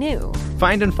something new.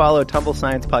 Find and follow Tumble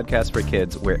Science Podcast for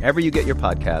Kids wherever you get your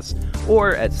podcasts,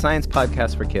 or at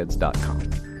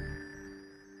sciencepodcastforkids.com.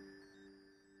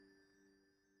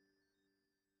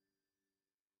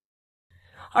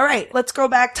 All right, let's go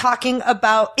back talking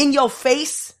about In Your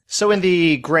Face. So in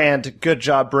the grand Good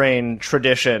Job Brain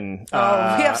tradition... we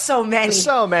have so many.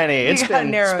 So many. It's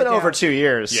been over 2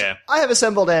 years. Yeah. I have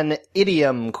assembled an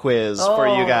idiom quiz for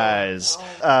you guys.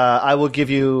 I will give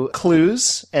you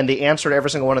clues, and the answer to every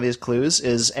single one of these clues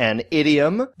is an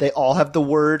idiom. They all have the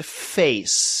word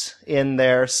face in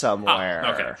there somewhere.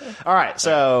 Okay. All right,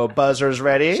 so buzzers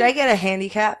ready? Should I get a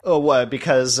handicap? Oh, what?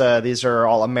 Because these are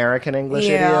all American English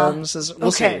idioms?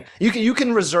 We'll see. You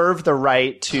can reserve the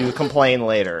right to complain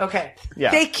later. Okay.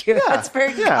 Yeah. Thank you. Yeah. That's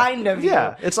very kind of you.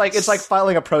 Yeah. It's like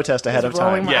filing a protest ahead of time.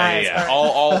 rolling my eyes. Yeah.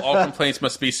 All complaints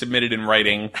must be submitted in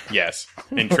writing. Yes,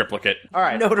 in triplicate. All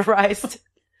right. Notarized.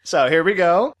 So here we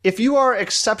go. If you are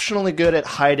exceptionally good at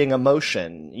hiding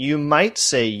emotion, you might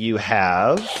say you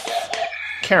have...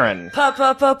 Karen.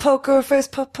 Poker face,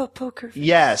 poker face.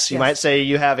 Yes, you might say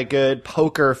you have a good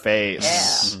poker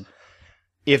face. Yeah.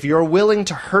 If you're willing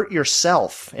to hurt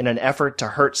yourself in an effort to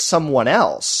hurt someone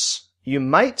else, you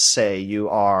might say you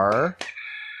are...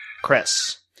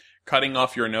 Chris. Cutting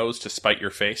off your nose to spite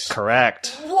your face.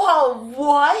 Correct. Whoa,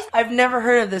 what? I've never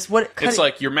heard of this. It's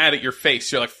like you're mad at your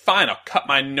face. You're like, fine, I'll cut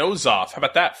my nose off. How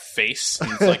about that, face?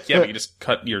 And it's like, yeah, but you just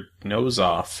cut your nose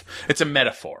off. It's a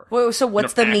metaphor. Wait, so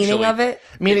what's the meaning of it?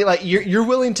 Meaning, like, you're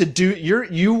willing to do...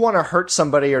 You want to hurt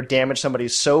somebody or damage somebody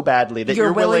so badly that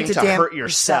you're willing to hurt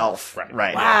yourself.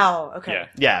 Right. Wow, okay.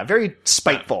 Yeah, very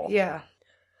spiteful. Yeah.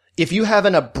 If you have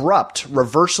an abrupt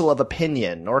reversal of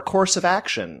opinion or course of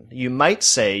action, you might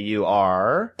say you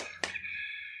are...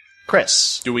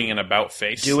 Chris. Doing an about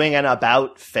face. Doing an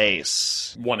about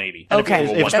face. 180.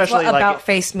 Okay, that's what about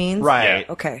face means? Right.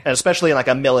 Yeah. Okay. And especially in like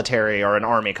a military or an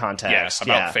army context.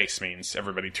 Yeah, about face means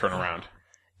everybody turn around.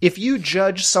 If you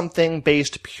judge something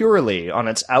based purely on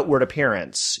its outward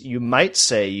appearance, you might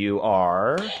say you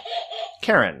are...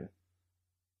 Karen.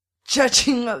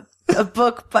 Judging a A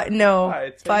book, but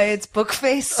no, by its book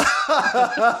face.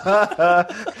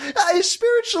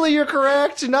 Spiritually, you're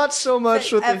correct. Not so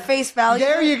much with At face value.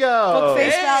 There you go. Book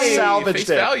face value. Salvaged face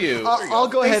it. value. I'll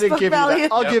go ahead and Facebook give value. you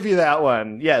that. I'll give you that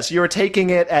one. Yes, you are taking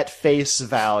it at face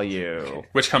value.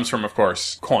 Which comes from, of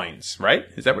course, coins, right?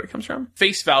 Is that what it comes from?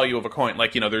 Face value of a coin.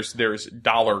 Like, there's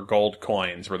dollar gold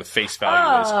coins where the face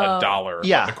value is $1.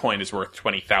 Yeah. But the coin is worth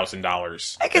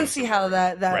 $20,000. I can see how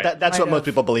that That's what most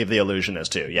people believe the illusion is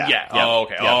too. Yeah. Yeah. Yep. Oh,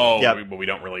 okay. Yep. Oh, Yep. but we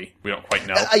don't quite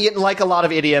know. Like a lot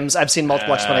of idioms, I've seen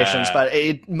multiple explanations, but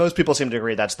most people seem to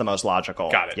agree that's the most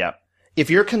logical. Got it. Yep. If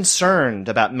you're concerned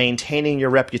about maintaining your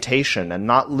reputation and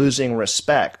not losing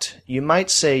respect, you might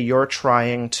say you're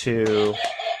trying to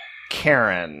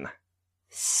Karen.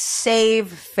 Save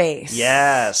face.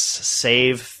 Yes,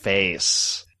 save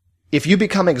face. If you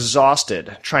become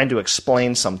exhausted trying to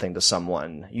explain something to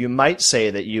someone, you might say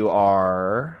that you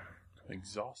are...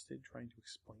 Exhausted trying to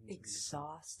explain.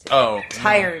 Exhausted. Oh.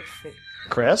 Tired face.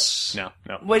 Chris? No.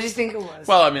 What did you think it was?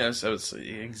 Well, I mean, I was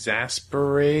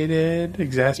exasperated.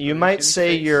 You might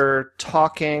say you're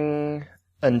talking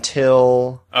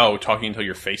until... Oh, talking until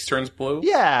your face turns blue?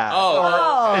 Yeah.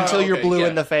 Oh. Until you're okay, blue yeah.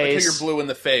 in the face. Until you're blue in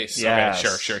the face. Yes.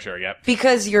 Okay, sure, yep.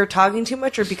 Because you're talking too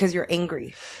much or because you're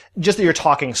angry? Just that you're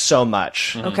talking so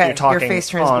much. Okay, You're talking your face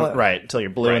turns blue. Right, until you're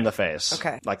blue in the face.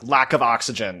 Okay. Like lack of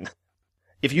oxygen.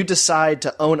 If you decide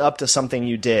to own up to something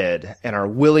you did and are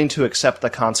willing to accept the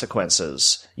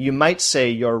consequences, you might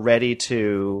say you're ready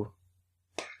to...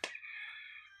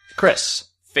 Chris.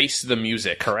 Face the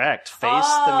music. Correct.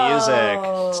 Face the music.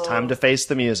 It's time to face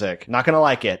the music. Not gonna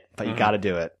like it, but you gotta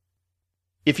do it.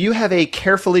 If you have a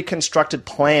carefully constructed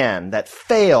plan that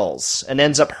fails and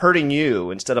ends up hurting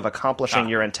you instead of accomplishing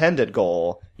your intended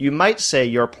goal, you might say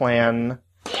your plan...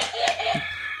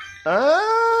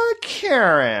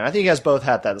 Karen. I think you guys both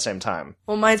had that at the same time.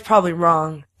 Well, mine's probably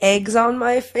wrong. Eggs on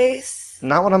my face?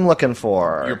 Not what I'm looking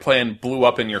for. Your plan blew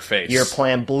up in your face. Your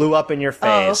plan blew up in your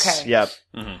face. Oh, okay. Yep.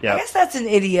 I guess that's an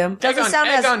idiom. Doesn't sound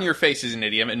egg as... on your face is an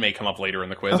idiom. It may come up later in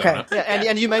the quiz. Okay. I don't know. Yeah,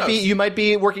 and you might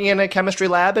be working in a chemistry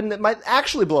lab and it might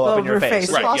actually blow up in your face.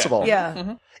 It's Right, possible.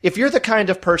 Yeah. If you're the kind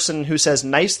of person who says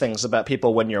nice things about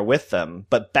people when you're with them,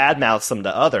 but badmouths them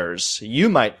to others, you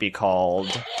might be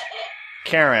called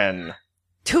Karen.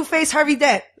 Two-Face Harvey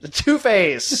Dent.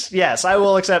 Two-Face. Yes, I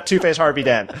will accept Two-Face Harvey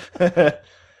Dent.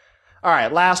 All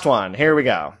right, last one. Here we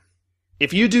go.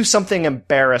 If you do something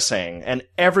embarrassing and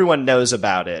everyone knows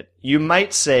about it, you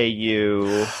might say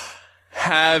you...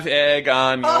 Have egg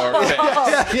on your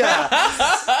face.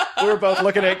 Yeah. We were both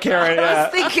looking at Karen. I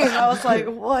was thinking, I was like,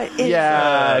 what is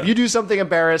Yeah, if you do something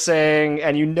embarrassing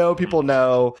and you know people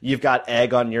know, you've got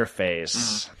egg on your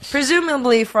face.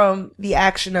 Presumably from the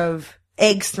action of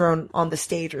eggs thrown on the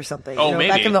stage or something. Oh, you know, maybe.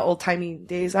 back in the old-timey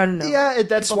days. I don't know. Yeah,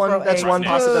 that's People throw one. That's eggs. one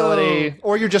possibility. Ooh.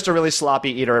 Or you're just a really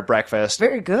sloppy eater at breakfast.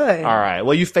 Very good. All right.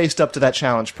 Well, you faced up to that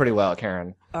challenge pretty well,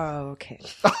 Karen. Oh, okay.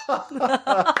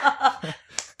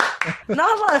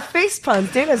 Not a lot of face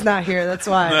puns. Dana's not here. That's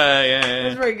why. It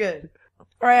was very good.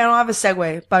 All right, I don't have a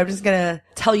segue, but I'm just going to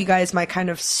tell you guys my kind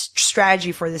of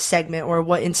strategy for this segment or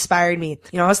what inspired me.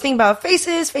 You know, I was thinking about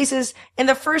faces, and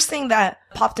the first thing that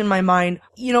popped in my mind,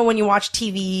 you know, when you watch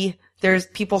TV, there's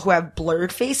people who have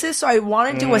blurred faces. So I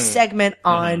want to do a segment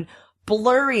on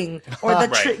blurring or the,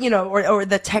 Right. or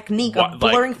the technique of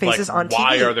blurring faces on TV.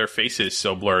 Why are their faces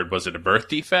so blurred? Was it a birth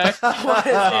defect?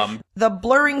 The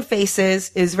blurring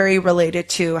faces is very related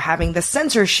to having the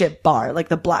censorship bar, like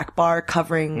the black bar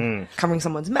covering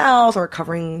someone's mouth or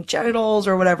covering genitals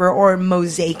or whatever, or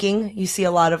mosaicing. You see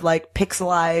a lot of like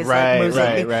pixelized, like,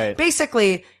 mosaicing. Right.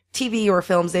 Basically, TV or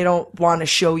films, they don't want to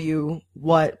show you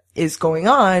what is going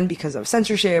on because of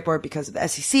censorship or because of the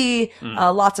SEC,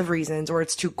 lots of reasons, or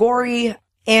it's too gory.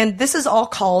 And this is all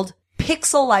called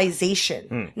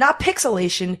pixelization. Not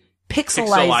pixelation,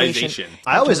 pixelization.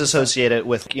 I always associate it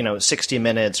with, 60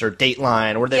 Minutes or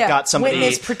Dateline, where they've got somebody,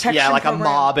 witness protection like a program.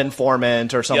 mob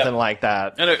informant or something like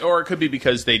that. Or it could be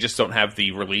because they just don't have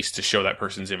the release to show that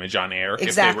person's image on air.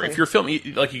 Exactly. If you're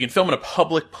filming, like you can film in a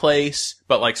public place,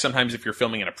 but like sometimes if you're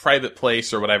filming in a private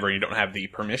place or whatever and you don't have the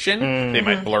permission, they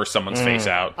might blur someone's face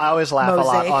out. I always laugh a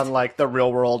lot Mosaiced. on like the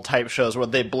Real World type shows where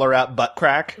they blur out butt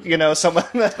crack. Someone.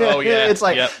 Oh, yeah. It's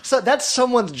like Yep. so that's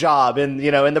someone's job in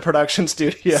in the production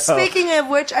studio. Speaking of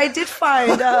which, I did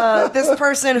find this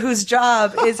person whose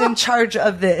job is in charge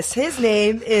of this. His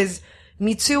name is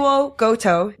Mitsuo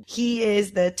Goto. He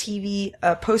is the TV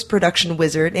post-production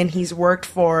wizard, and he's worked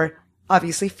for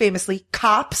obviously, famously,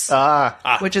 Cops,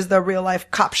 which is the real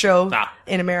life cop show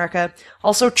in America.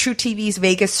 Also, True TV's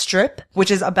Vegas Strip,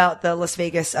 which is about the Las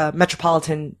Vegas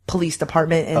Metropolitan Police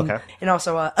Department, and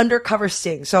also Undercover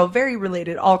Sting. So very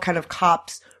related, all kind of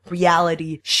cops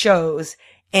reality shows.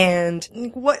 And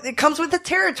what it comes with the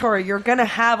territory. You're gonna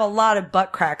have a lot of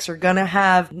butt cracks. You're gonna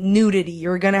have nudity.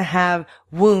 You're gonna have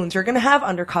wounds. You're gonna have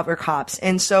undercover cops.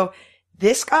 And so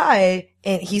this guy,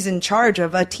 and he's in charge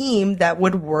of a team that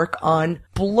would work on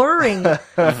blurring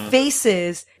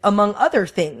faces, among other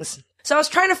things. So I was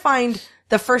trying to find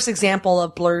the first example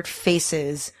of blurred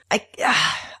faces.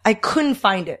 I couldn't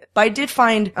find it, but I did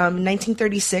find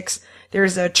 1936.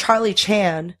 There's a Charlie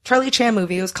Chan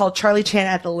movie. It was called Charlie Chan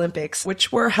at the Olympics, which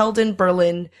were held in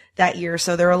Berlin that year.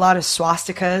 So there were a lot of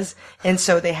swastikas, and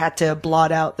so they had to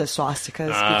blot out the swastikas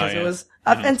because it was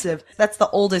offensive. That's the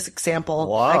oldest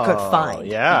example I could find.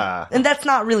 Yeah. And that's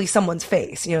not really someone's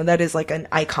face. You know, that is like an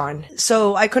icon.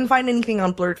 So I couldn't find anything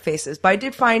on blurred faces, but I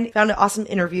did found an awesome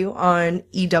interview on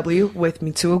EW with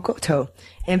Mitsuo Goto.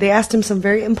 And they asked him some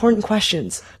very important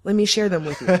questions. Let me share them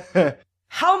with you.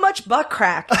 How much butt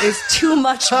crack is too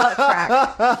much butt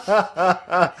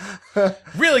crack?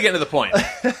 Really getting to the point.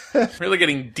 Really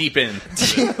getting deep in.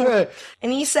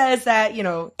 And he says that, you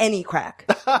know, any crack.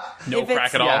 No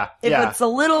crack at all. If it's a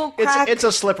little crack. It's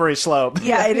a slippery slope.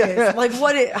 Yeah, it is. Like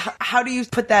how do you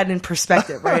put that in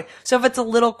perspective, right? So if it's a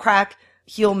little crack,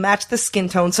 he'll match the skin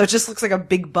tone, so it just looks like a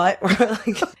big butt. Or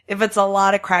like, if it's a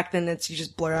lot of crack, then you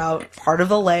just blur out part of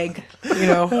the leg, you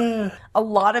know. A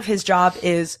lot of his job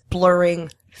is blurring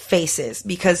faces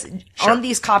because on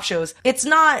these cop shows, it's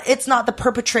not the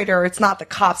perpetrator, it's not the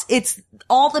cops, it's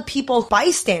all the people,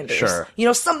 bystanders. Sure. You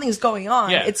know, something's going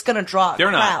on. Yeah. It's gonna draw a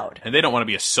crowd. Not, and they don't want to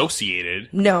be associated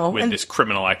with this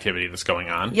criminal activity that's going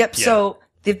on. Yep. Yeah. So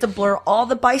they have to blur all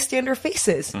the bystander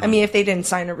faces. I mean, if they didn't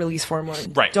sign a release form or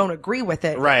don't agree with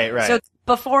it. Right. So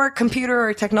before computer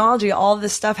or technology, all of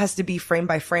this stuff has to be frame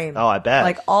by frame. Oh, I bet.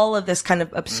 Like all of this kind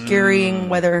of obscuring,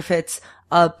 whether if it's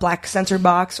a black censor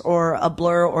box or a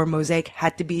blur or mosaic,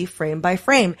 had to be frame by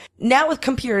frame. Now with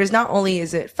computers, not only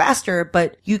is it faster,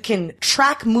 but you can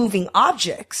track moving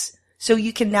objects. So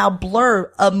you can now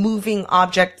blur a moving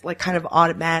object like kind of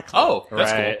automatically. Oh,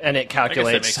 that's cool. And it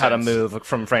calculates how to move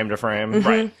from frame to frame. Mm-hmm.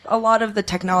 Right. A lot of the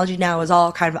technology now is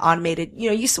all kind of automated.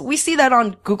 You know, we see that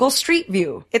on Google Street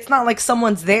View. It's not like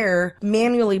someone's there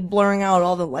manually blurring out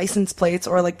all the license plates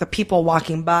or like the people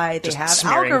walking by. They Just have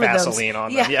smearing algorithms. Vaseline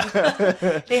on them.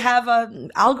 Yeah. They have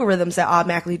algorithms that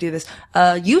automatically do this.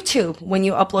 YouTube, when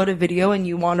you upload a video and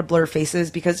you want to blur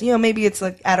faces because, you know, maybe it's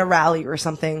like at a rally or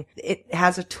something, it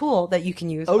has a tool that you can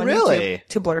use on YouTube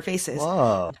to blur faces.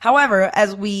 Whoa. However,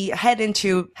 as we head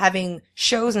into having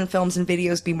shows and films and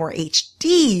videos be more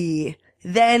HD,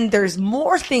 then there's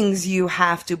more things you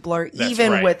have to blur,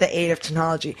 even with the aid of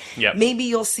technology. Yep. Maybe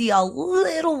you'll see a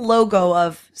little logo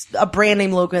of a brand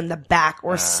name logo in the back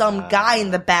or some guy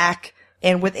in the back.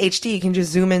 And with HD, you can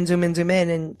just zoom in,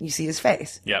 and you see his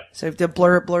face. Yep. So you have to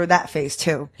blur that face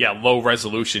too. Yeah, low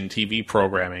resolution TV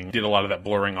programming did a lot of that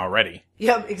blurring already.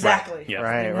 Yep, exactly. Right. Yeah.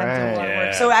 Right. Didn't have to do a lot of work.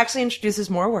 Yeah. So it actually introduces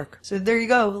more work. So there you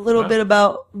go. A little bit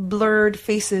about blurred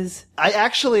faces. I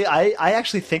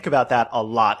actually think about that a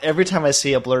lot. Every time I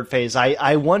see a blurred face,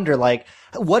 I wonder, like,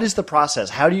 what is the process?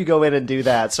 How do you go in and do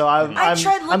that? So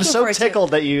I'm so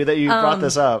tickled that you brought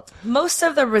this up. Most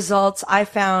of the results I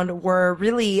found were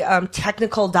really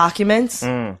technical documents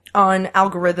on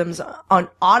algorithms on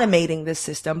automating this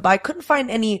system, but I couldn't find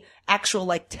any actual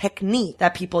like technique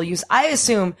that people use. I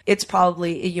assume it's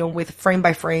probably, you know, with frame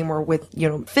by frame or with, you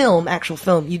know, actual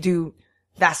film, you do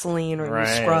Vaseline or you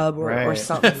scrub or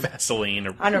something. Vaseline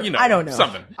or I don't know.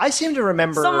 Something. I seem to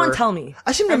remember. Someone tell me.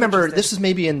 I seem to remember this was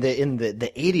maybe in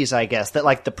the 80s, I guess, that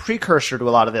like the precursor to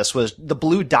a lot of this was the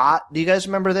blue dot. Do you guys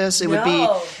remember this? It would be.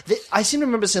 I seem to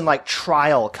remember this in like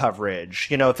trial coverage.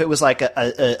 You know, if it was like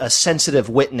a sensitive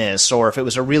witness or if it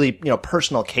was a really, you know,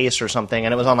 personal case or something,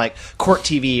 and it was on like Court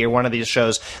TV or one of these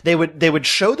shows, they would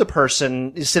show the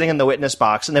person sitting in the witness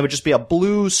box, and there would just be a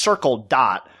blue circle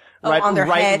dot. On their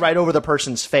head? Right over the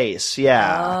person's face.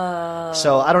 Yeah.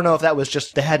 So I don't know if that was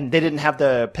just they didn't have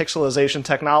the pixelization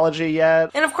technology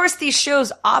yet. And of course, these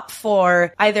shows opt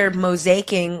for either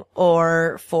mosaicing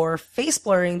or for face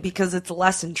blurring because it's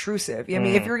less intrusive. I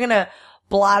mean, if you're gonna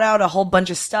blot out a whole bunch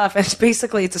of stuff, and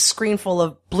it's a screen full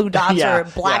of blue dots or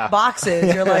black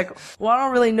boxes, you're like, well, I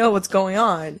don't really know what's going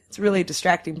on. It's really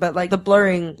distracting. But like the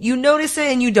blurring, you notice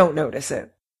it and you don't notice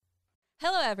it.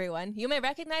 Hello, everyone. You may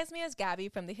recognize me as Gabby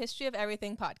from the History of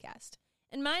Everything podcast.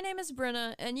 And my name is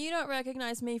Brenna, and you don't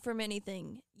recognize me from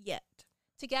anything yet.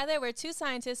 Together, we're two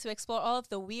scientists who explore all of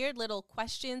the weird little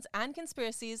questions and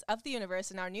conspiracies of the universe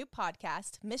in our new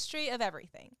podcast, Mystery of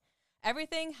Everything.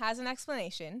 Everything has an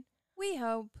explanation. We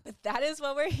hope. But that is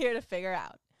what we're here to figure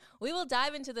out. We will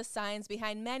dive into the science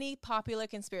behind many popular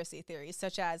conspiracy theories,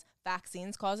 such as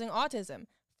vaccines causing autism,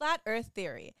 flat earth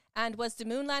theory, and was the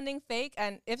moon landing fake?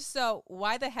 And if so,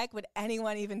 why the heck would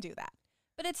anyone even do that?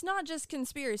 But it's not just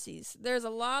conspiracies. There's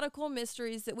a lot of cool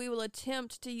mysteries that we will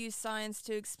attempt to use science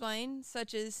to explain,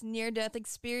 such as near-death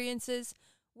experiences,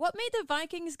 what made the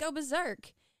Vikings go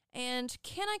berserk, and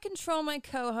can I control my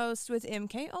co-host with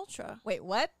MK Ultra? Wait,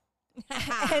 what?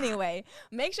 Anyway,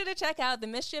 make sure to check out the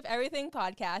Mystery of Everything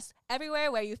podcast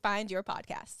everywhere where you find your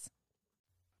podcasts.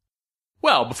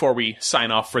 Well, before we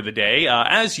sign off for the day,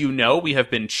 as you know, we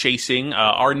have been chasing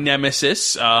our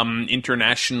nemesis,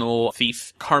 international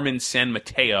thief Carmen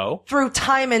Sanmateo. Through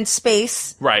time and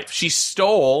space. Right. She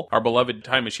stole our beloved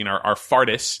time machine, our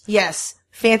Fartus. Yes.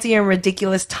 Fancy and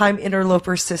ridiculous time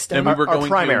interloper system. And we were going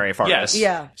primary Fartus. Yes.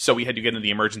 Yeah. So we had to get into the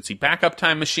emergency backup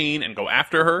time machine and go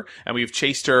after her. And we've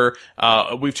chased her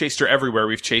everywhere.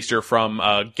 We've chased her from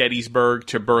Gettysburg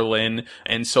to Berlin.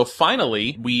 And so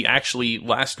finally, we actually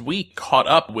last week caught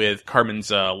up with Carmen's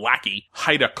lackey,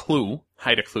 Haida Klue.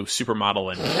 Haida Klue,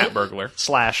 supermodel and cat burglar. /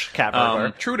 cat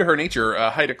burglar. True to her nature,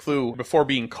 Haida Klue, before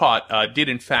being caught, did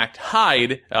in fact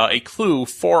hide a clue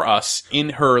for us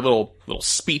in her little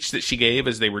speech that she gave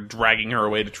as they were dragging her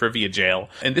away to trivia jail.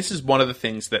 And this is one of the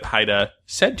things that Haida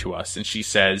said to us. And she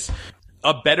says,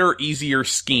 a better, easier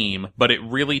scheme, but it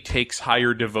really takes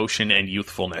higher devotion and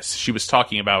youthfulness. She was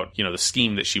talking about, the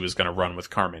scheme that she was going to run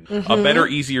with Carmen. Mm-hmm. A better,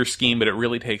 easier scheme, but it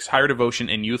really takes higher devotion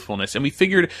and youthfulness. And we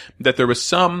figured that there was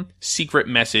some secret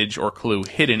message or clue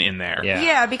hidden in there.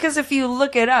 Yeah, because if you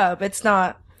look it up, it's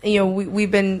not, we've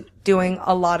been doing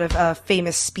a lot of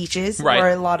famous speeches or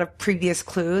a lot of previous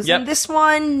clues. Yep. And this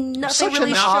one, nothing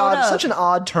really showed up. Such an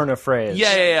odd turn of phrase.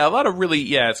 Yeah. A lot of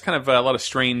it's kind of a lot of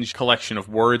strange collection of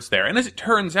words there. And as it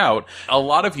turns out, a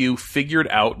lot of you figured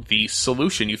out the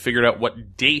solution. You figured out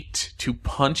what date to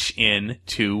punch in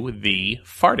to the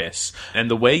Fartus.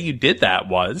 And the way you did that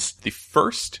was the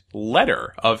first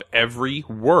letter of every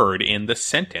word in the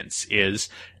sentence is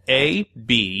A,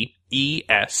 B, E,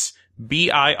 S,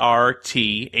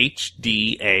 BIRTHDAY.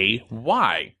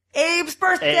 Abe's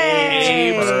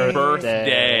birthday! Abe's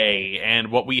birthday.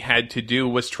 And what we had to do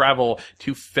was travel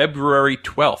to February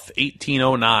 12th,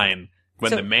 1809,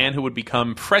 when the man who would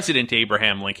become President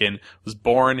Abraham Lincoln was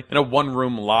born in a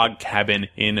one-room log cabin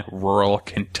in rural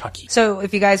Kentucky. So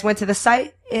if you guys went to the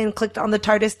site and clicked on the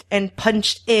TARDIS and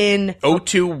punched in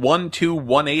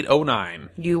 02121809,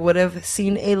 you would have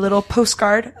seen a little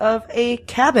postcard of a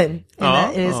cabin. And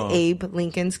that is Abe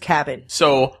Lincoln's cabin.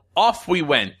 So off we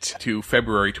went to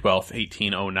February 12th,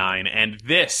 1809, and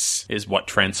this is what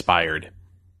transpired.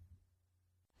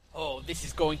 Oh, this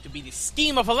is going to be the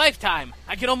scheme of a lifetime.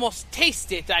 I can almost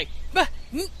taste it.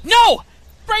 No!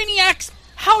 Brainiacs,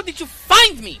 how did you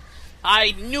find me?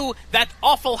 I knew that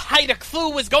awful Haida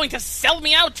Klue was going to sell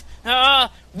me out,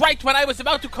 right when I was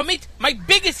about to commit my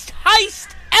biggest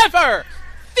heist ever!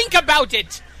 Think about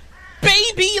it!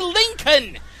 Baby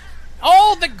Lincoln!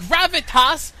 All the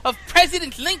gravitas of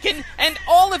President Lincoln and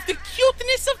all of the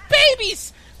cuteness of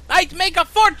babies! I'd make a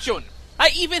fortune! I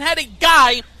even had a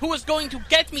guy who was going to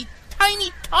get me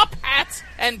tiny top hats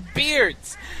and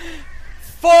beards.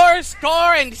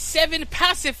 77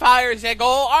 pacifiers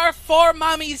ago, our four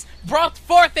mommies brought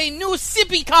forth a new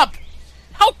sippy cup.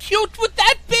 How cute would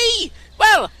that be?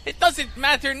 Well, it doesn't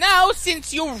matter now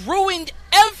since you ruined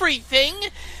everything.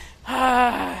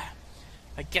 I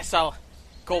guess I'll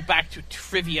go back to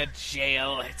trivia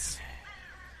jail. It's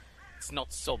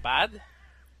not so bad.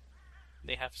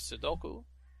 They have Sudoku.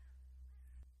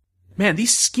 Man,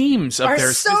 these schemes up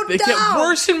there, they get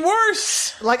worse and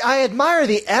worse. Like, I admire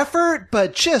the effort,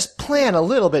 but just plan a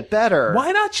little bit better.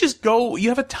 Why not just go, you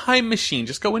have a time machine,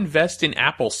 just go invest in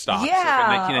Apple stocks like in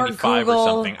 1995 or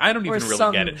something. I don't even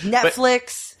really get it.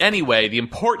 Netflix. But anyway, the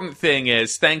important thing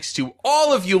is, thanks to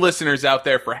all of you listeners out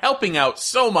there for helping out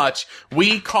so much,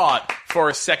 we caught, for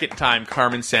a second time,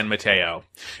 Carmen Sanmateo.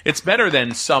 It's better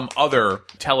than some other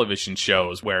television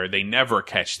shows where they never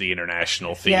catch the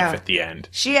international thief at the end.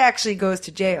 She actually goes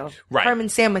to jail. Right. Carmen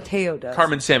Sanmateo does.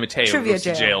 Carmen Sanmateo goes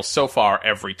to jail so far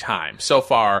every time. So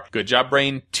far, Good Job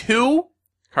Brain 2,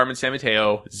 Carmen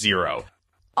Sanmateo 0.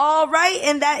 All right,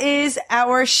 and that is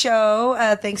our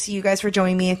show. Thanks to you guys for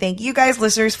joining me, and thank you guys,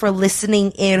 listeners, for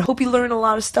listening in. Hope you learned a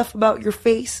lot of stuff about your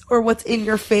face or what's in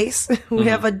your face. We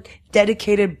have a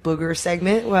dedicated booger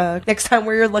segment. Next time,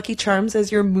 wear your Lucky Charms as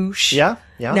your moosh. Yeah.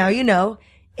 Now you know.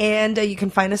 And you can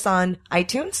find us on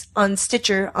iTunes, on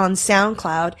Stitcher, on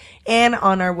SoundCloud, and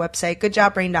on our website,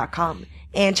 goodjobbrain.com.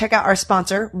 And check out our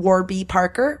sponsor, Warby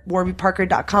Parker,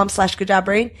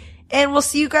 warbyparker.com/goodjobbrain. And we'll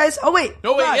see you guys. Oh, wait.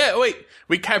 Wait.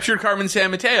 We captured Carmen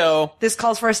Sanmateo. This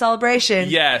calls for a celebration.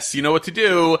 Yes, you know what to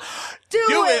do.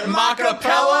 Do it,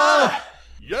 Macapella!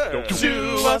 Yeah. Don't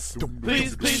sue us.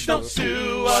 Please don't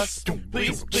sue us.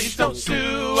 Please don't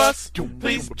sue us.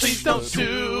 Please don't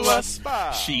sue us.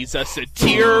 She's a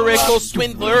satirical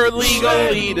swindler,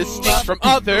 legally distinct from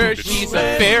others. She's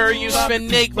a fair use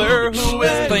finagler who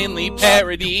is plainly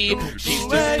parody. She's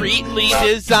discreetly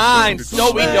designed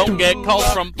so we don't get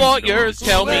calls from lawyers.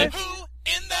 Tell me, who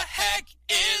in the heck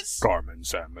is Carmen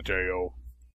Sanmateo?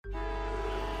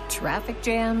 Traffic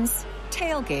jams,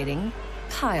 tailgating,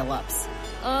 pileups.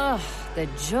 Ugh, the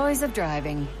joys of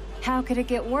driving. How could it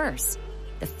get worse?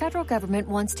 The federal government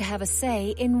wants to have a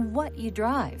say in what you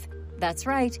drive. That's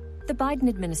right. The Biden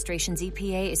administration's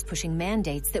EPA is pushing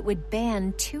mandates that would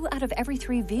ban 2 out of every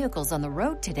 3 vehicles on the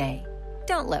road today.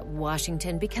 Don't let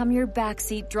Washington become your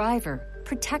backseat driver.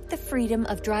 Protect the freedom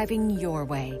of driving your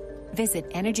way. Visit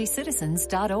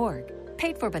EnergyCitizens.org.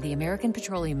 Paid for by the American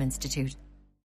Petroleum Institute.